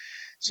that.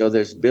 So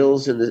there's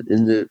bills in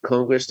the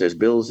Congress. There's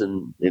bills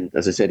in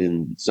as I said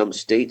in some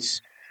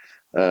states.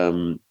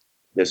 Um,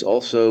 there's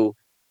also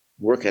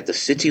work at the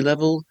city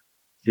level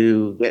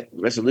to get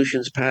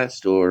resolutions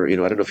passed, or I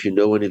don't know if you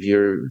know any of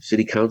your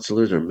city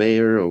councilors or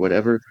mayor or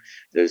whatever.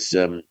 There's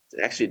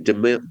actually Des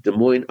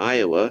Moines,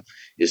 Iowa,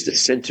 is the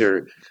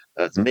center.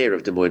 The mayor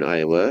of Des Moines,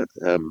 Iowa,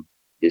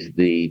 is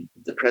the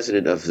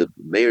president of the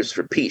Mayors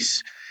for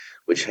Peace,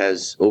 which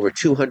has over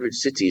 200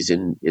 cities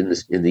in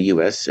the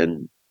U.S.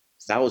 and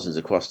thousands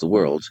across the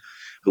world,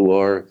 who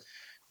are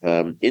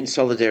in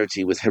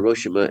solidarity with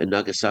Hiroshima and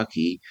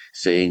Nagasaki,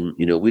 saying,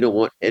 we don't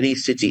want any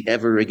city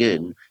ever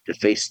again to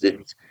face this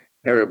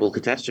terrible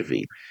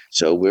catastrophe.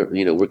 So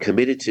we're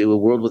committed to a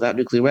world without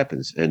nuclear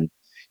weapons, and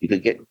you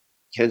could get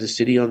Kansas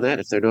City on that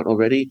if they're not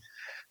already,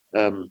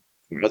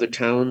 other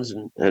towns,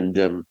 and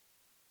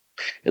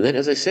then,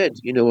 as I said,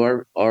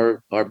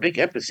 our big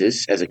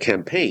emphasis as a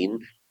campaign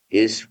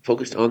is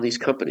focused on these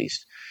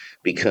companies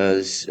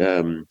because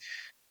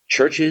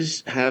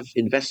churches have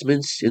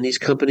investments in these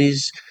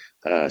companies,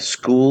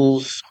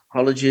 schools,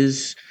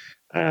 colleges,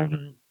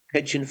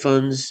 pension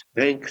funds,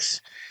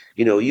 banks.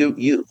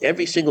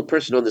 Every single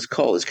person on this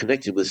call is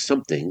connected with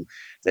something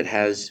that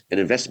has an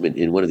investment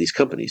in one of these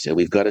companies, and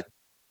we've got to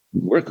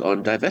work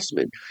on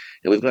divestment,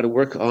 and we've got to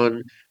work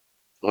on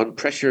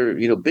pressure,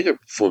 bigger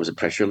forms of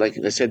pressure, like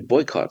I said,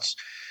 boycotts.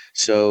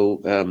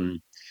 So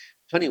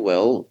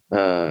Honeywell,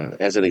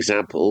 as an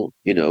example,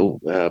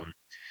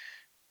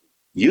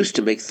 used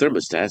to make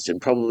thermostats,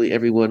 and probably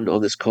everyone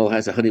on this call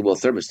has a Honeywell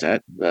thermostat.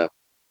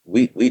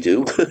 We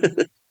do.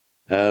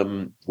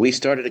 We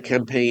started a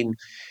campaign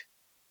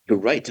to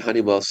write to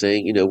Honeywell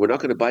saying, we're not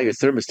going to buy your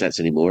thermostats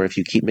anymore if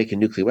you keep making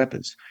nuclear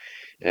weapons.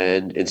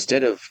 And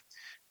instead of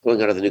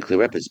pulling out of the nuclear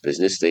weapons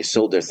business, they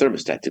sold their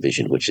thermostat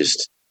division, which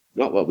is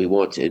not what we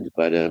wanted,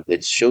 but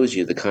it shows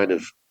you the kind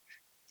of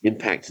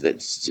impact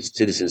that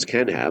citizens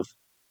can have.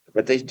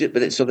 But they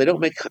do, so they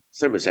don't make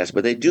thermostats,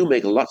 but they do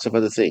make lots of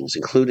other things,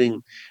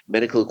 including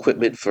medical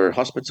equipment for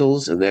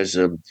hospitals. And there's,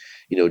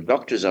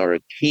 doctors are a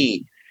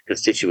key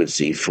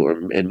constituency for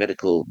and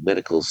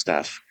medical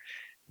staff,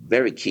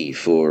 very key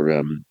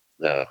for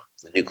the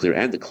nuclear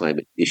and the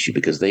climate issue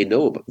because they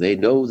know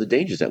the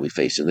dangers that we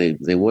face, and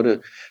they want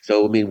to.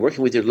 So I mean,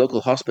 working with your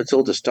local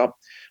hospital to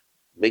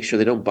make sure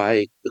they don't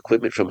buy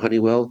equipment from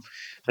Honeywell.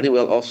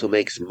 Honeywell also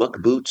makes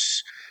muck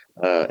boots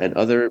and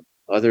other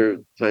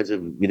kinds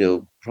of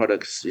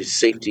products,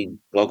 safety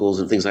goggles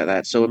and things like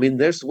that. So I mean,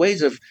 there's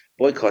ways of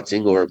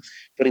boycotting or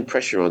putting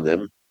pressure on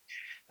them.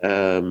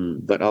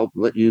 But I'll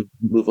let you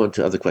move on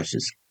to other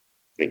questions.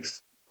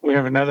 Thanks. We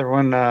have another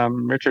one,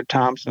 Richard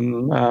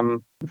Thompson.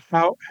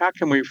 How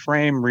can we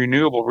frame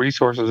renewable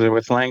resources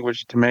with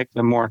language to make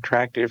them more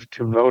attractive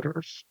to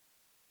voters,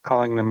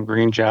 calling them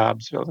green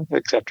jobs,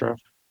 etc.?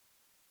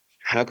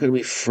 How can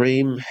we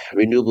frame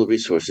renewable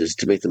resources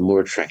to make them more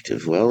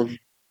attractive? Well,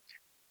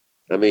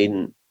 I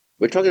mean,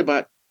 we're talking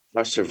about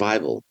our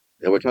survival,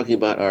 and we're talking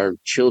about our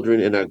children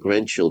and our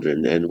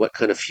grandchildren and what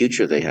kind of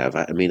future they have.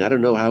 I mean, I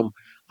don't know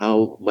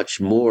how much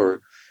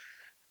more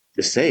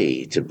to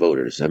say to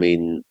voters. I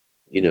mean,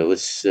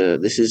 it's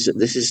this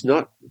is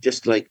not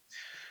just like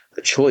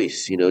a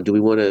choice. Do we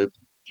want to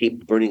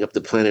keep burning up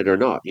the planet or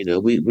not?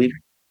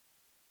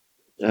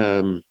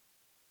 Um,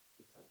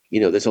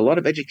 there's a lot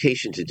of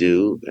education to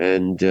do,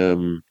 and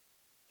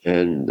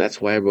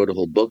that's why I wrote a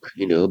whole book.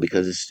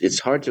 Because it's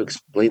hard to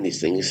explain these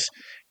things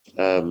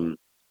um,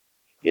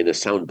 in a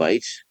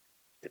soundbite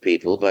to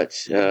people, but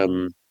I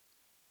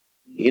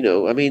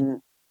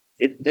mean,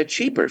 they're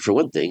cheaper for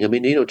one thing. I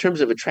mean, in terms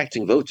of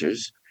attracting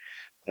voters,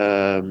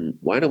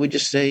 why don't we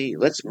just say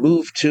let's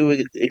move to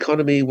an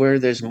economy where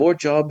there's more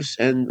jobs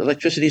and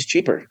electricity is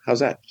cheaper? How's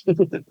that?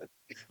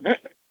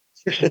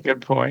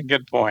 Good point.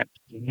 Good point.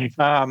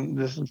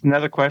 This is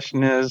another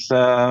question is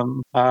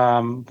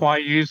why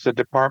use the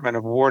Department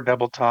of War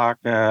double talk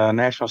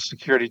National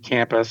Security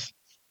Campus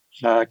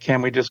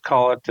Can we just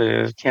call it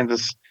the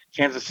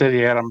Kansas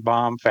City Atom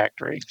Bomb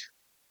Factory?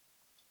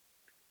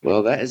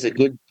 Well, that is a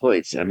good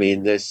point. I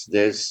mean, this.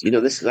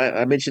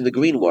 I mentioned the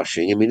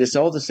greenwashing. I mean, it's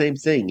all the same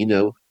thing.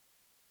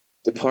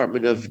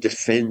 Department of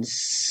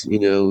Defense.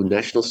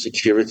 National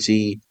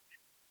security.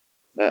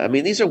 I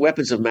mean, these are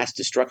weapons of mass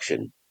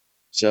destruction.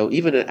 So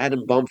even an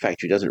atom bomb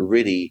factory doesn't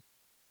really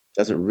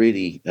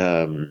convey,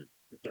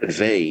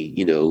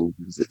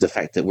 the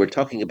fact that we're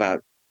talking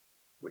about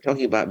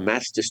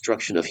mass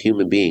destruction of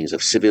human beings,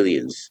 of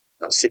civilians,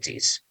 of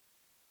cities,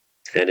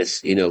 and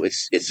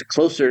it's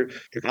closer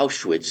to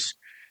Auschwitz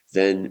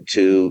than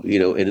to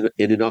an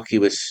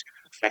innocuous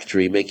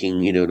factory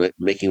making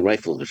making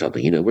rifles or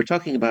something. We're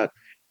talking about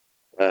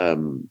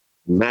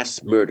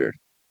mass murder.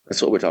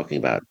 That's what we're talking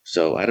about.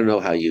 So I don't know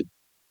how you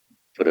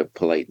put a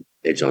polite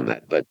edge on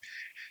that, but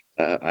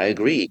I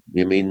agree.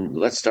 I mean,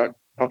 let's start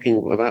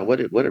talking about what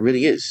it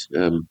really is.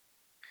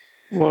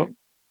 Well,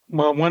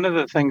 well, one of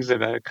the things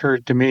that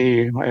occurred to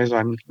me as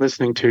I'm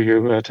listening to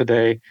you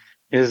today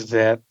is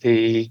that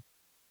the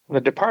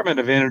Department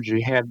of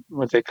Energy had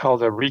what they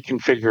called a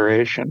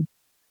reconfiguration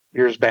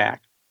years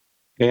back,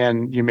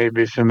 and you may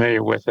be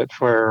familiar with it,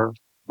 for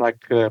like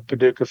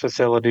Paducah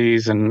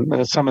facilities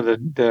and some of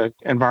the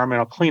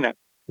environmental cleanup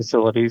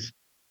facilities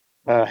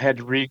had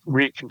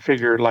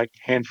reconfigured, like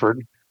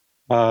Hanford,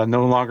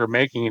 no longer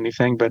making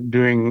anything but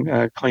doing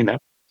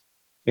cleanup.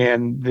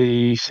 And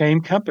the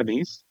same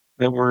companies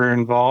that were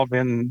involved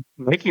in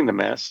making the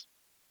mess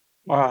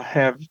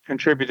have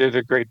contributed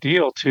a great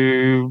deal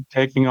to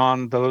taking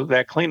on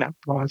that cleanup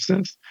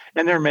process,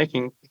 and they're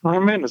making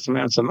tremendous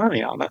amounts of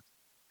money on it,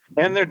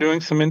 and they're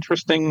doing some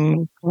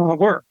interesting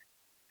work.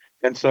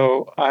 And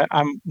so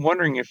I'm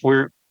wondering if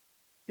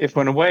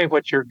in a way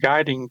what you're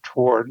guiding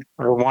toward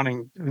or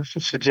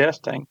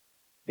suggesting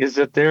is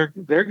that they're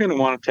going to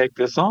want to take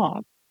this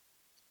on.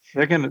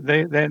 They're going to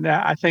they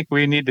I think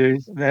we need to.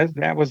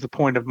 That was the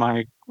point of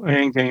my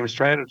end game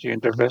strategy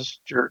and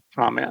divest your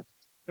comment,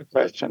 the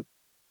question.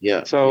 Yeah,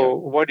 yeah. So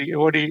what do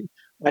you,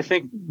 I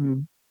think,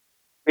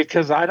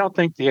 because I don't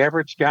think the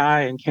average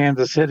guy in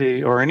Kansas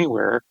City or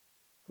anywhere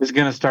is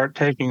going to start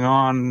taking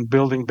on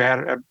building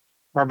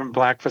carbon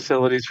black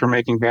facilities for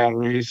making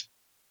batteries.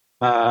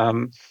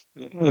 Um,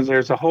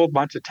 there's a whole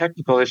bunch of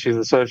technical issues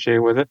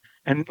associated with it.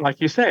 And like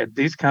you said,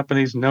 these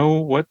companies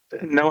know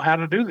how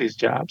to do these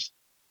jobs.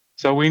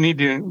 So we need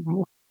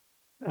to,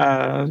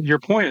 your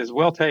point is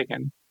well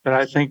taken, but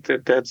I think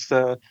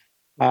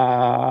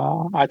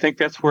I think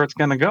that's where it's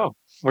going to go.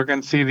 We're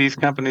going to see these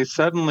companies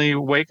suddenly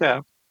wake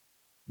up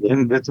Yeah.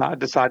 and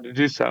decide to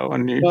do so.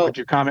 And Well, would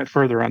you comment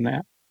further on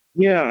that?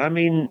 yeah, I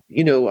mean,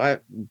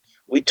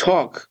 we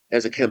talk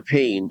as a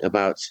campaign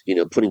about,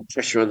 putting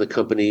pressure on the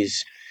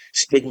companies,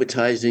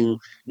 stigmatizing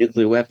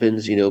nuclear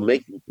weapons,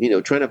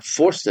 trying to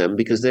force them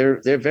because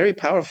they're very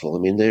powerful. I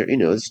mean,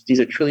 these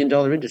are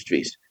trillion-dollar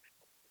industries.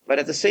 But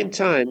at the same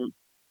time,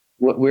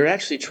 what we're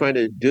actually trying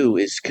to do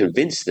is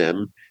convince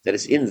them that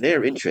it's in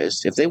their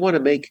interest. If they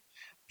want to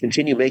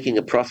continue making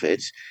a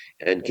profit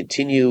and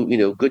continue,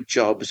 good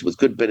jobs with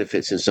good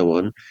benefits and so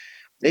on,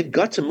 they've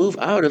got to move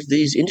out of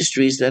these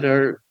industries that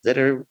are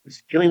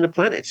killing the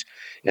planet.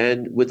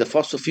 And with the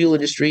fossil fuel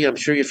industry, I'm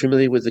sure you're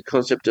familiar with the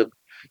concept of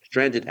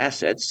stranded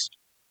assets,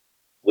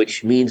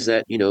 which means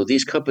that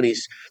these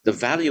companies, the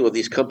value of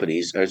these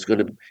companies is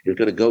going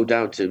to go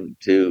down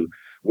to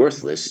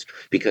worthless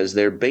because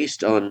they're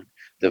based on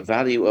the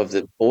value of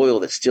the oil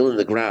that's still in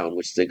the ground,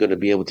 which they're going to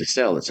be able to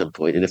sell at some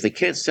point. And if they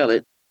can't sell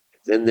it,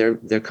 then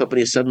their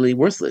company is suddenly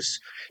worthless.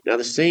 Now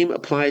the same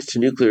applies to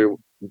nuclear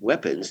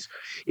weapons.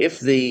 If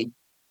the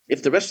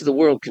if the rest of the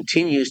world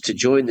continues to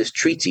join this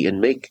treaty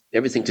and make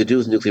everything to do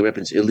with nuclear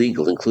weapons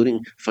illegal,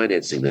 including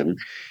financing them,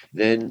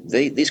 then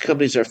these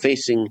companies are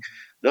facing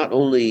not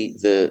only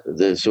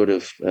the sort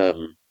of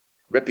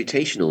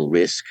reputational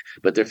risk,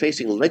 but they're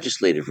facing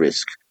legislative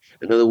risk.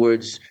 In other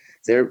words,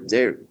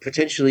 they're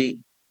potentially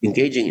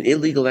engaging in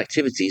illegal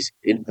activities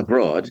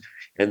abroad,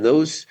 and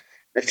those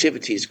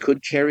activities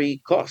could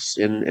carry costs,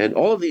 and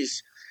all of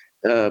these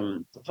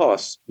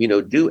costs,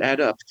 do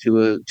add up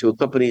to a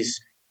company's,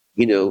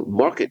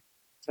 market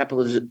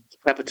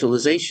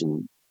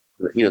capitalization.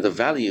 The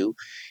value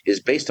is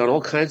based on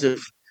all kinds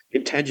of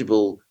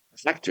intangible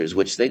factors,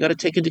 which they got to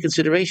take into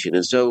consideration.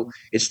 And so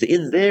it's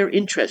in their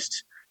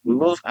interest to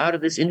move out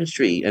of this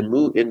industry and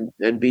move in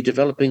and be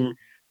developing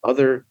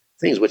other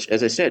things, which,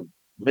 as I said,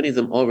 many of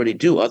them already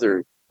do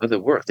other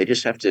work. They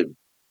just have to,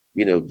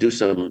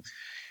 do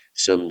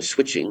some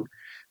switching.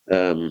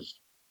 Um,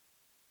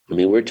 I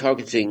mean, we're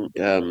targeting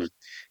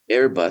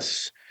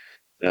Airbus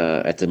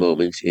at the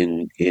moment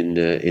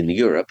in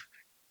Europe,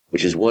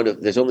 which is one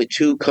of there's only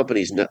two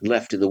companies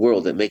left in the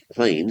world that make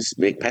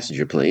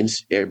passenger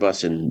planes,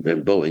 Airbus and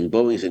Boeing.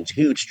 Boeing's in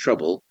huge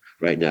trouble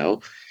right now,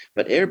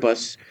 but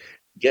Airbus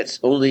gets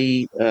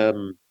only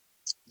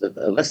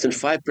less than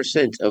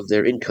 5% of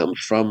their income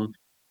from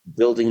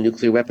building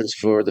nuclear weapons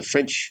for the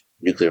French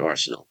nuclear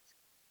arsenal.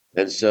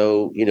 And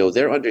so,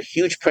 they're under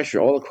huge pressure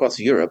all across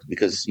Europe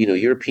because,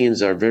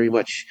 Europeans are very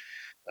much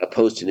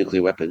opposed to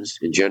nuclear weapons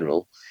in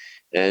general.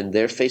 and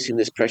they're facing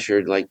this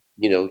pressure. Like,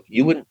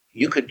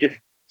 you could just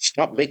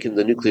stop making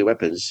the nuclear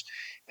weapons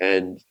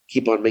and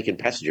keep on making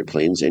passenger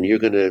planes, and you're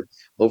going to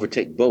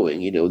overtake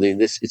Boeing. Then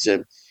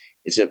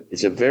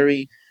it's a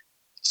very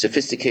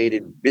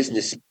sophisticated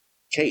business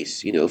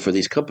case, for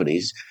these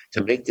companies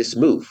to make this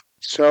move.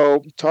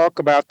 So, talk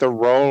about the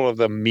role of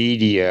the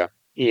media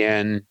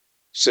in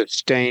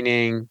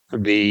sustaining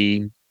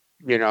the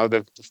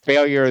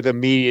failure of the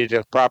media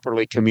to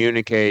properly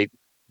communicate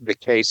the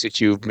case that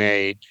you've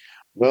made.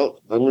 Well,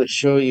 I'm going to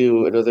show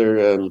you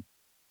another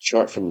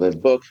chart from the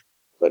book,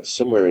 but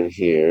somewhere in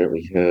here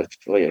we have.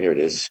 Oh yeah, here it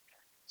is.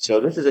 So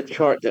this is a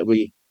chart that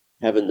we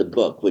have in the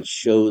book, which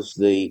shows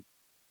the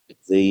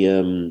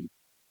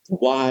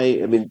why.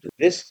 I mean,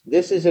 this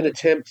is an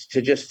attempt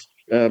to just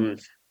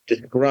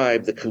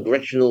describe the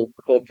congressional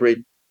corporate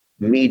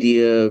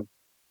media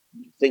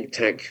think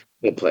tank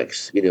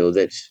complex.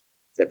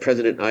 That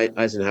President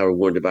Eisenhower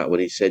warned about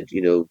when he said,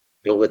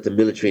 don't let the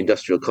military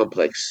industrial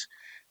complex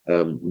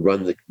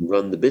run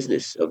the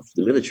business of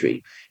the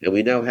military. And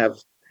we now have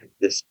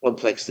this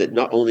complex that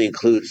not only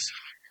includes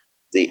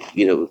the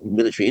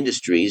military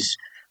industries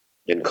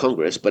and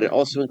Congress, but it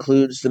also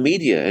includes the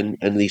media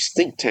and these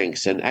think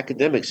tanks and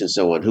academics and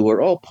so on, who are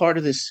all part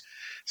of this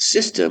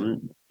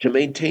system to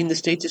maintain the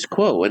status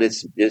quo. And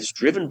it's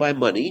driven by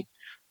money.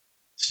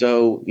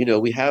 So,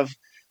 we have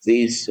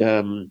these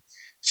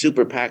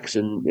super PACs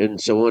and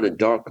so on, and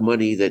dark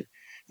money that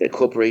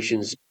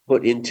corporations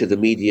put into the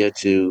media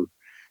to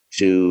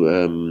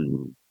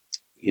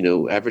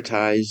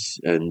advertise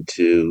and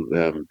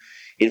to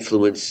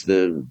influence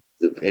the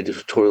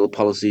editorial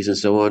policies and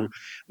so on.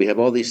 We have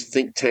all these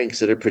think tanks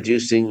that are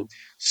producing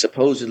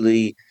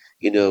supposedly,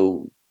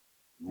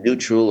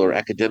 neutral or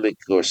academic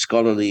or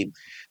scholarly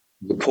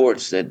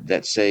reports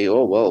that say,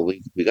 oh well,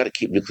 we got to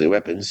keep nuclear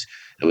weapons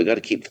and we got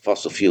to keep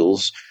fossil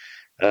fuels.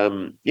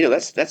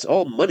 That's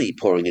all money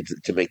pouring into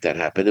to make that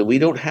happen, and we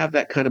don't have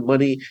that kind of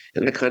money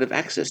and that kind of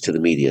access to the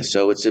media.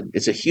 So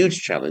it's a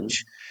huge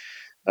challenge.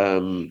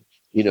 Um,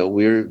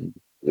 we're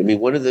I mean,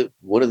 one of the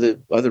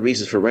other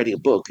reasons for writing a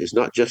book is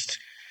not just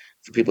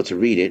for people to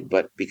read it,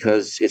 but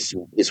because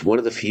it's one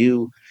of the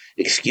few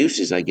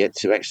excuses I get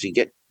to actually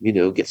get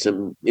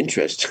some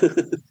interest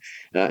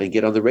and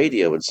get on the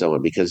radio and so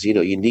on. Because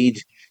you need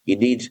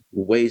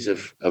ways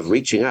of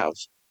reaching out.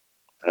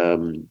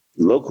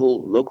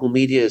 Local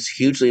media is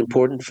hugely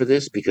important for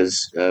this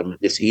because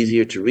it's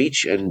easier to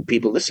reach and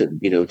people listen,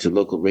 to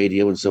local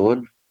radio and so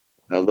on.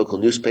 Local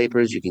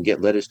newspapers, you can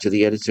get letters to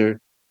the editor,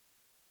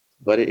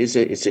 but it's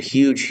a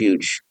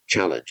huge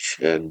challenge,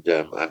 and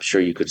I'm sure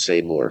you could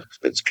say more,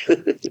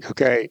 Spencer.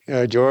 Okay,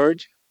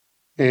 George,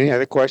 any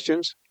other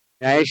questions?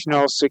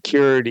 National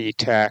security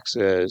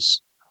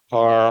taxes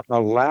are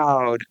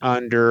allowed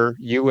under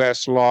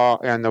U.S. law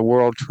and the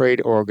World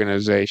Trade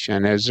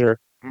Organization. Is there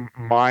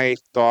my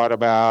thought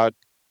about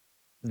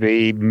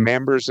the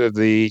members of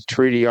the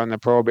Treaty on the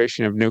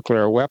Prohibition of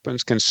Nuclear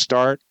Weapons can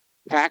start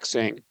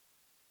taxing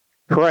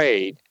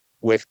trade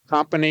with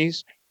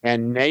companies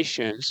and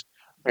nations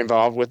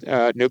involved with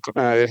that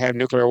have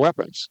nuclear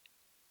weapons,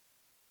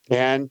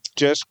 and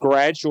just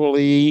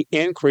gradually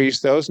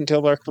increase those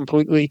until they're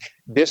completely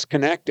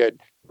disconnected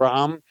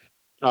from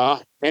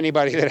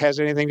anybody that has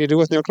anything to do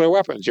with nuclear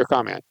weapons. Your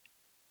comment?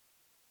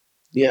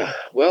 Yeah,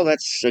 well,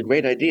 that's a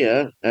great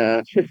idea.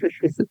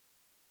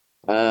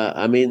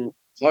 I mean,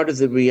 part of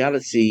the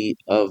reality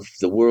of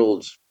the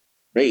world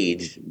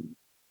trade,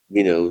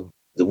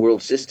 the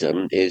world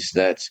system is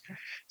that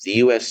the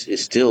U.S.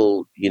 is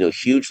still,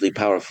 hugely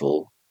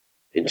powerful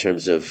in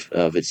terms of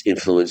its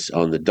influence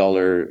on the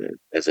dollar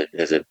as a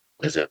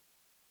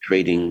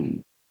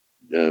trading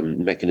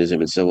mechanism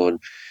and so on.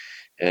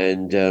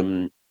 And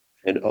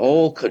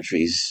all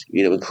countries,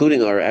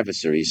 including our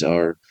adversaries,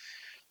 are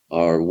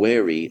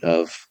wary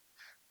of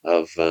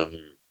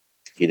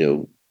you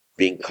know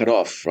being cut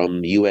off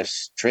from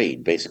U.S.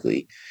 trade,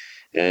 basically.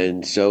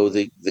 And so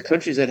the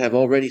countries that have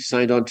already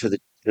signed on to the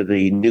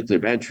nuclear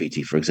ban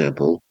treaty, for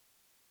example,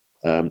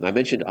 I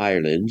mentioned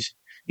Ireland.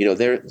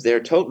 They're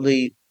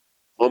totally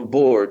on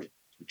board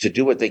to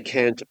do what they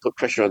can to put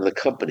pressure on the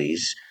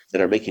companies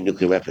that are making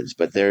nuclear weapons,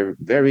 but they're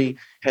very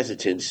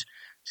hesitant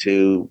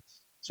to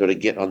sort of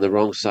get on the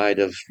wrong side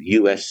of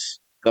U.S.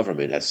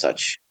 government as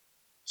such.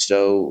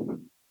 So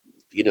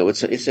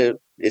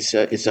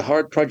it's a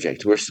hard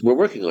project. We're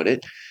working on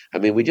it. I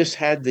mean, we just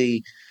had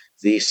the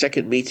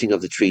second meeting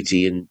of the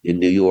treaty in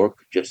New York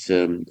just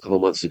a couple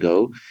months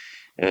ago,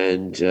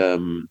 and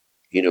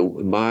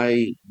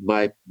my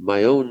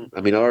own.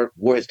 I mean, our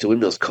Warheads to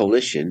Windmills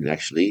coalition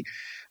actually,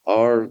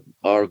 our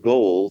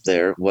goal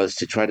there was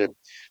to try to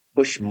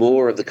push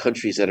more of the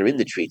countries that are in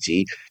the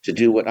treaty to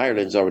do what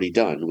Ireland's already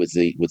done with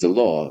the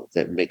law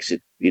that makes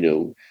it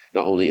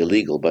not only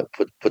illegal but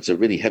puts a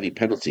really heavy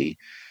penalty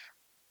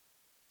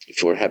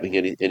for having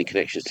any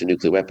connections to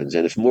nuclear weapons.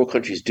 And if more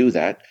countries do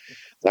that,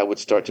 that would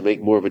start to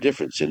make more of a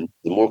difference. And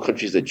the more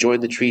countries that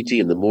join the treaty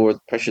and the more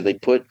pressure they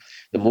put,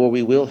 the more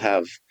we will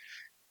have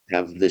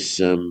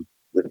this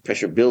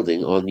pressure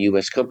building on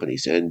U.S.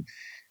 companies. And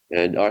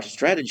our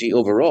strategy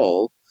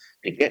overall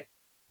to get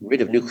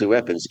rid of nuclear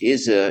weapons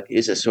is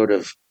a sort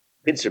of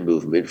pincer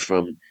movement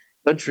from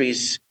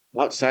countries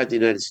outside the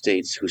United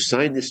States who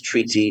signed this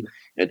treaty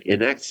and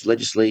enacts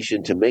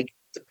legislation to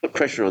put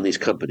pressure on these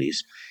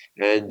companies,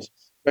 and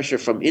pressure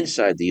from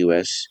inside the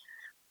U.S.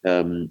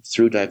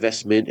 Through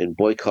divestment and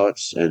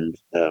boycotts, and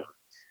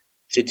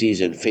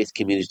cities and faith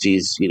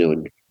communities,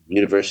 and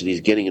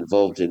universities getting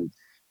involved in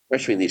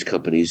pressuring these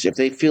companies. If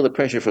they feel the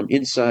pressure from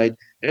inside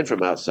and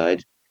from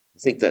outside, I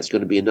think that's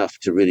going to be enough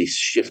to really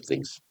shift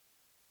things.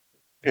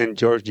 And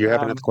George, do you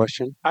have another Um,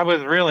 question? I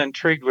was real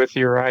intrigued with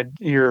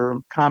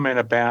your comment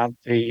about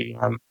the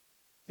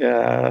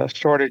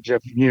shortage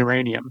of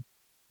uranium.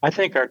 I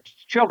think our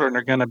children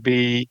are going to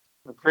be,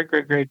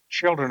 great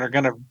children are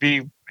going to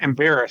be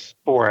embarrassed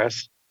for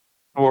us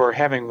for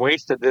having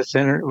wasted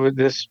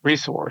this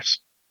resource.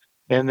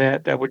 And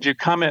would you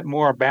comment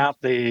more about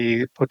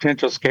the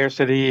potential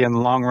scarcity in the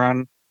long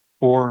run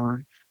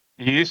for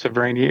the use of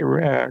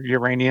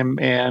uranium,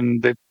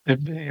 and that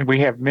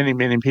we have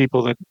many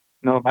people that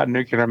know about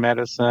nuclear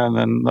medicine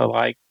and the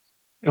like.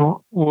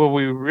 Will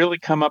we really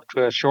come up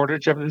to a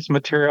shortage of this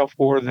material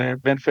for the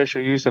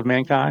beneficial use of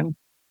mankind?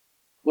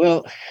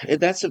 Well,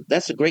 that's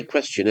a great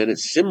question, and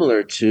it's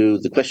similar to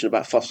the question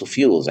about fossil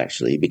fuels,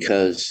 actually,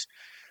 because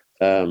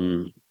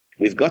um,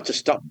 we've got to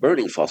stop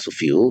burning fossil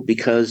fuel,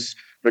 because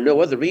for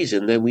no other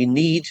reason than we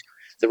need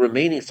the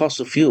remaining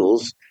fossil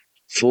fuels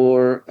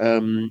for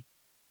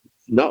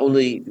not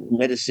only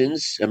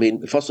medicines. I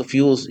mean, fossil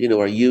fuels,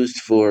 are used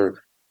for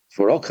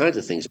all kinds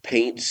of things,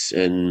 paints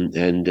and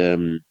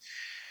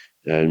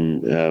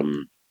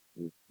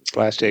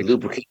Plastics.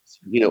 lubricants,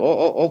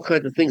 all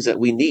kinds of things that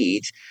we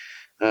need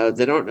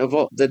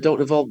that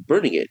don't involve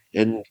burning it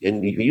and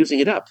using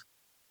it up.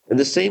 And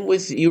the same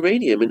with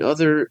uranium and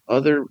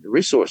other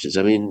resources.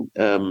 I mean,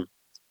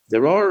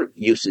 there are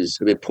uses,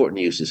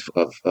 important uses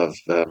of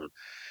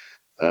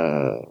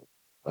uh,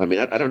 I mean,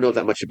 I don't know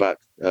that much about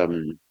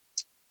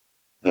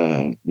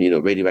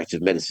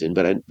radioactive medicine,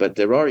 but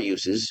there are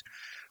uses.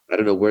 I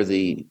don't know where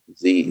the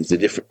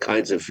different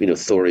kinds of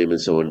thorium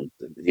and so on.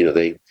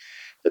 They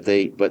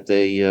but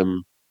they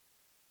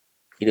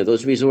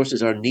those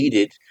resources are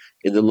needed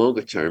in the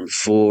longer term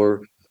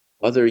for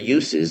other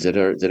uses that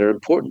are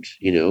important.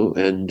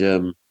 And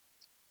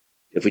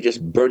if we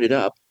just burn it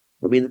up.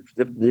 I mean,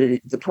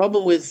 the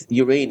problem with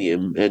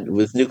uranium and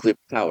with nuclear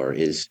power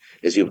is,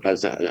 as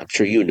I'm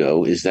sure you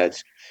know, is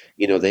that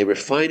they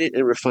refine it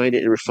and refine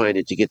it and refine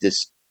it to get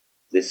this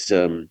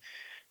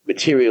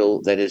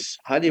material that is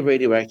highly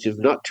radioactive,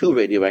 not too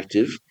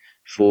radioactive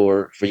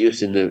for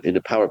use in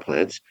the power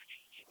plants,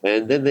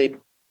 and then they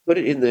put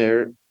it in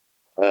there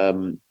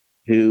um,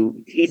 to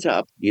heat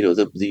up. You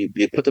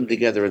put them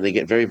together and they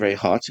get very, very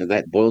hot, and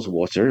that boils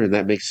water and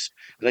that makes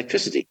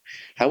electricity.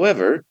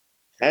 However,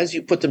 as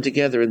you put them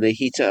together and they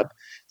heat up,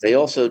 they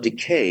also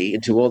decay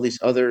into all these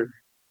other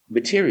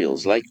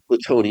materials like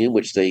plutonium,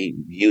 which they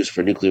use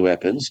for nuclear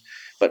weapons,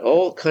 but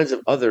all kinds of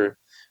other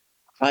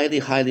highly,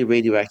 highly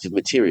radioactive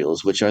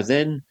materials, which are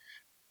then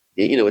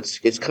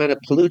it's kind of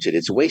polluted,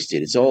 it's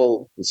wasted, it's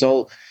all.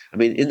 I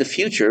mean, in the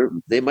future,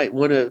 they might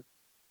want to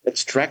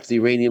extract the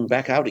uranium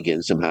back out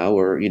again somehow,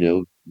 or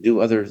do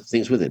other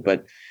things with it.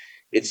 But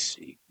it's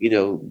you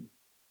know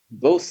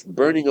both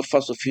burning of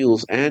fossil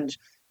fuels and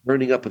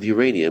burning up of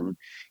uranium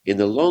in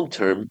the long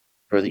term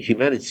for the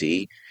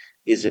humanity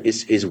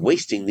is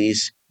wasting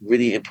these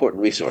really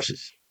important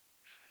resources.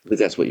 I think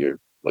that's what you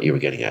were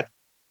getting at.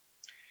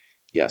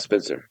 Yeah,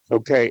 Spencer.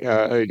 Okay.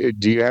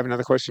 Do you have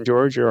another question,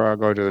 George, or I'll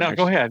go to the No,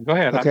 go next? ahead. Go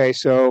ahead. Okay.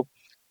 So,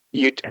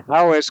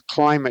 how is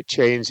climate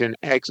change an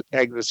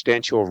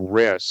existential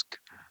risk?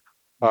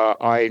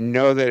 I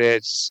know that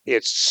it's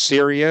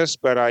serious,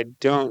 but I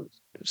don't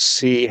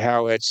see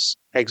how it's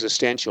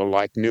existential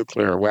like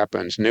nuclear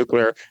weapons.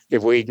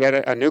 If we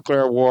get a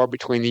nuclear war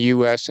between the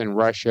U.S. and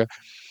Russia,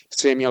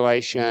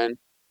 simulation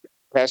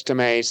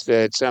estimates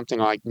that something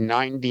like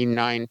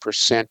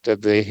 99%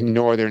 of the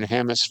northern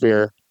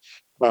hemisphere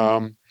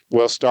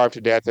will starve to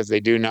death if they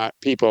do not,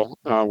 people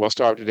will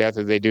starve to death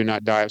if they do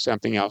not die of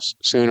something else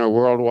sooner.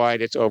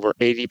 Worldwide, it's over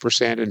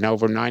 80%, and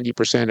over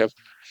 90%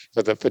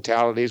 of the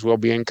fatalities will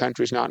be in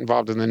countries not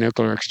involved in the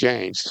nuclear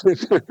exchange.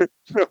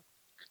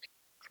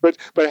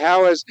 But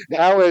how is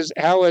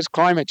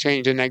climate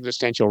change an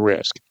existential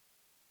risk?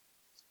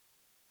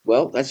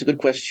 Well, that's a good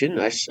question.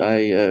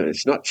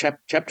 It's not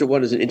chapter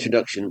one is an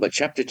introduction, but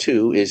chapter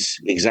two is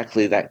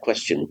exactly that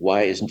question.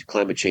 Why isn't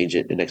climate change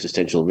an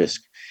existential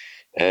risk?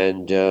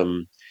 And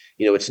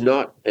it's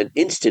not an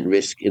instant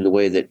risk in the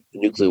way that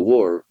nuclear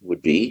war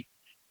would be.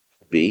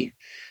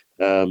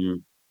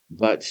 Um,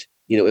 but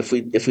if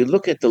we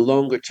look at the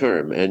longer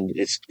term, and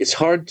it's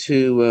hard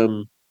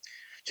to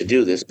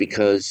do this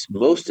because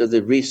most of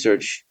the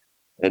research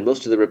and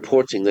most of the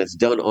reporting that's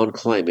done on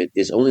climate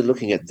is only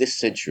looking at this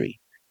century.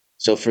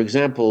 So, for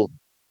example,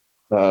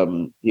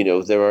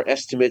 there are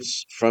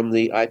estimates from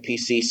the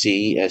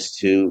IPCC as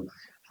to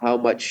how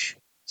much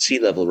sea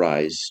level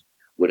rise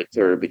would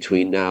occur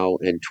between now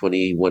and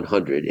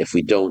 2100 if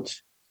we don't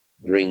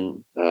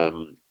bring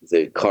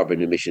the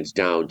carbon emissions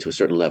down to a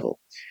certain level.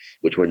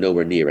 which we're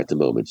nowhere near at the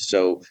moment.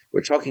 So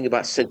we're talking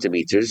about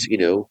centimeters,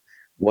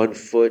 1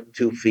 foot,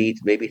 2 feet,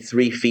 maybe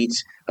 3 feet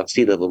of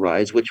sea level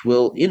rise, which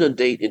will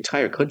inundate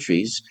entire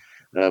countries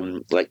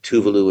like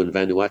Tuvalu and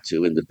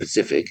Vanuatu in the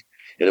Pacific,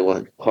 and it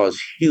will cause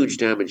huge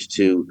damage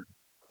to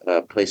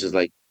places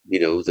like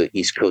the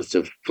east coast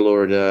of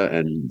Florida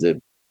and the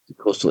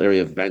coastal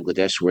area of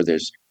Bangladesh, where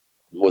there's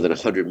more than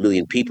 100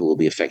 million people will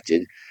be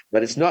affected.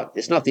 But it's not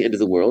the end of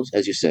the world,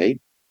 as you say.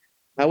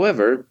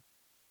 However,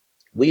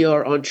 we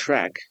are on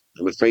track,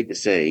 I'm afraid to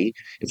say,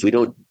 if we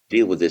don't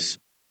deal with this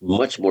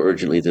much more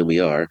urgently than we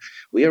are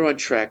on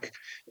track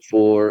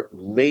for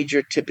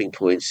major tipping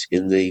points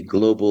in the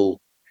global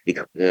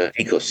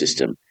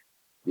ecosystem.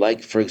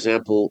 Like, for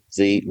example,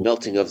 the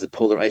melting of the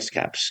polar ice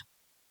caps.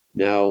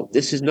 Now,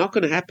 this is not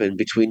going to happen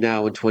between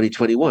now and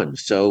 2021.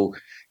 So,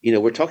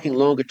 we're talking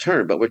longer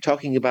term, but we're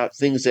talking about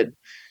things that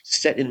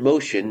set in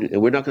motion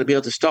and we're not going to be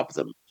able to stop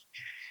them.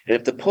 And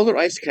if the polar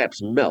ice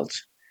caps melt,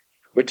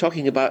 we're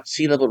talking about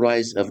sea level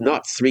rise of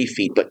not 3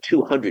 feet, but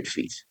 200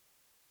 feet.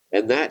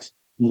 And that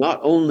not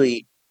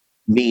only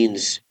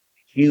means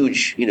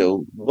huge,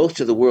 most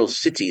of the world's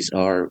cities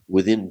are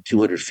within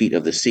 200 feet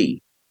of the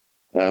sea,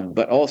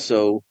 but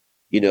also,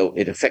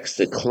 it affects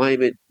the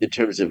climate in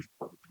terms of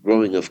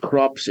growing of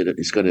crops.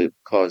 It's going to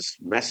cause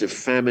massive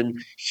famine,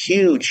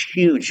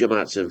 huge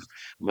amounts of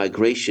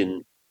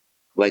migration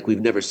like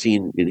we've never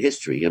seen in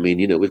history. I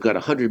mean, we've got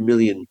 100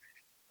 million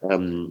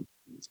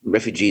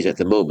refugees at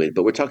the moment,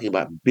 but we're talking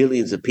about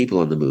billions of people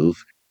on the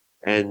move.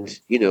 And,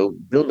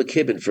 Bill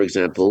McKibben, for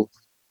example,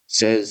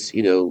 says,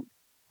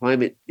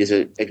 climate is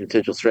an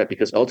existential threat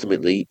because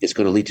ultimately it's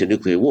going to lead to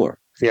nuclear war.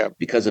 Yeah.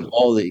 Because of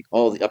all the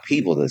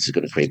upheaval that it's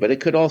going to create. But it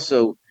could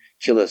also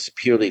kill us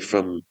purely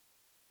from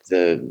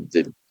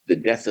the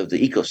death of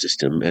the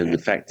ecosystem and the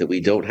fact that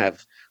we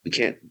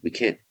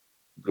can't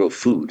grow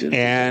food.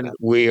 And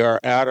we are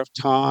out of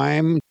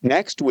time.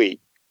 Next week,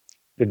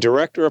 the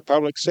Director of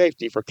Public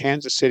Safety for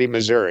Kansas City,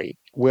 Missouri,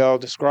 will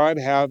describe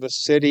how the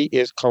city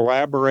is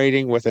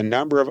collaborating with a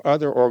number of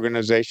other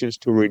organizations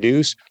to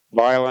reduce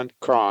violent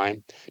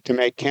crime to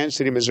make Kansas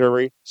City,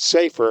 Missouri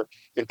safer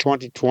in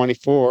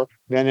 2024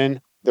 than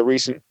in the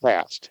recent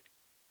past.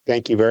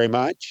 Thank you very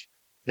much.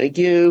 Thank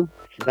you.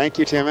 Thank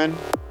you, Timon.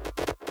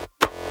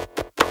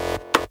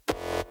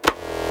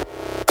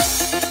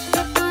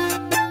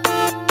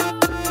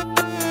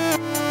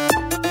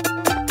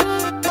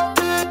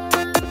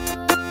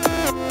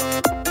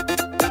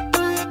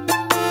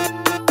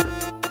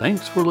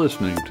 Thanks for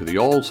listening to the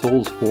All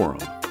Souls Forum.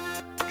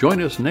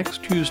 Join us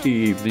next Tuesday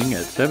evening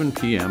at 7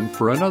 p.m.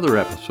 for another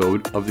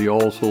episode of the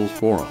All Souls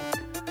Forum.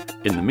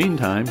 In the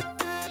meantime,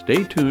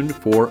 stay tuned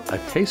for A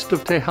Taste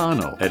of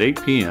Tejano at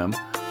 8 p.m.,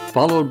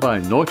 followed by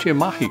Noche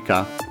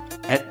Mágica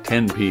at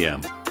 10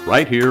 p.m.,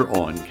 right here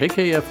on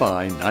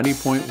KKFI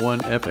 90.1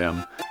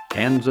 FM,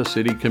 Kansas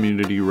City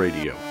Community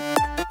Radio.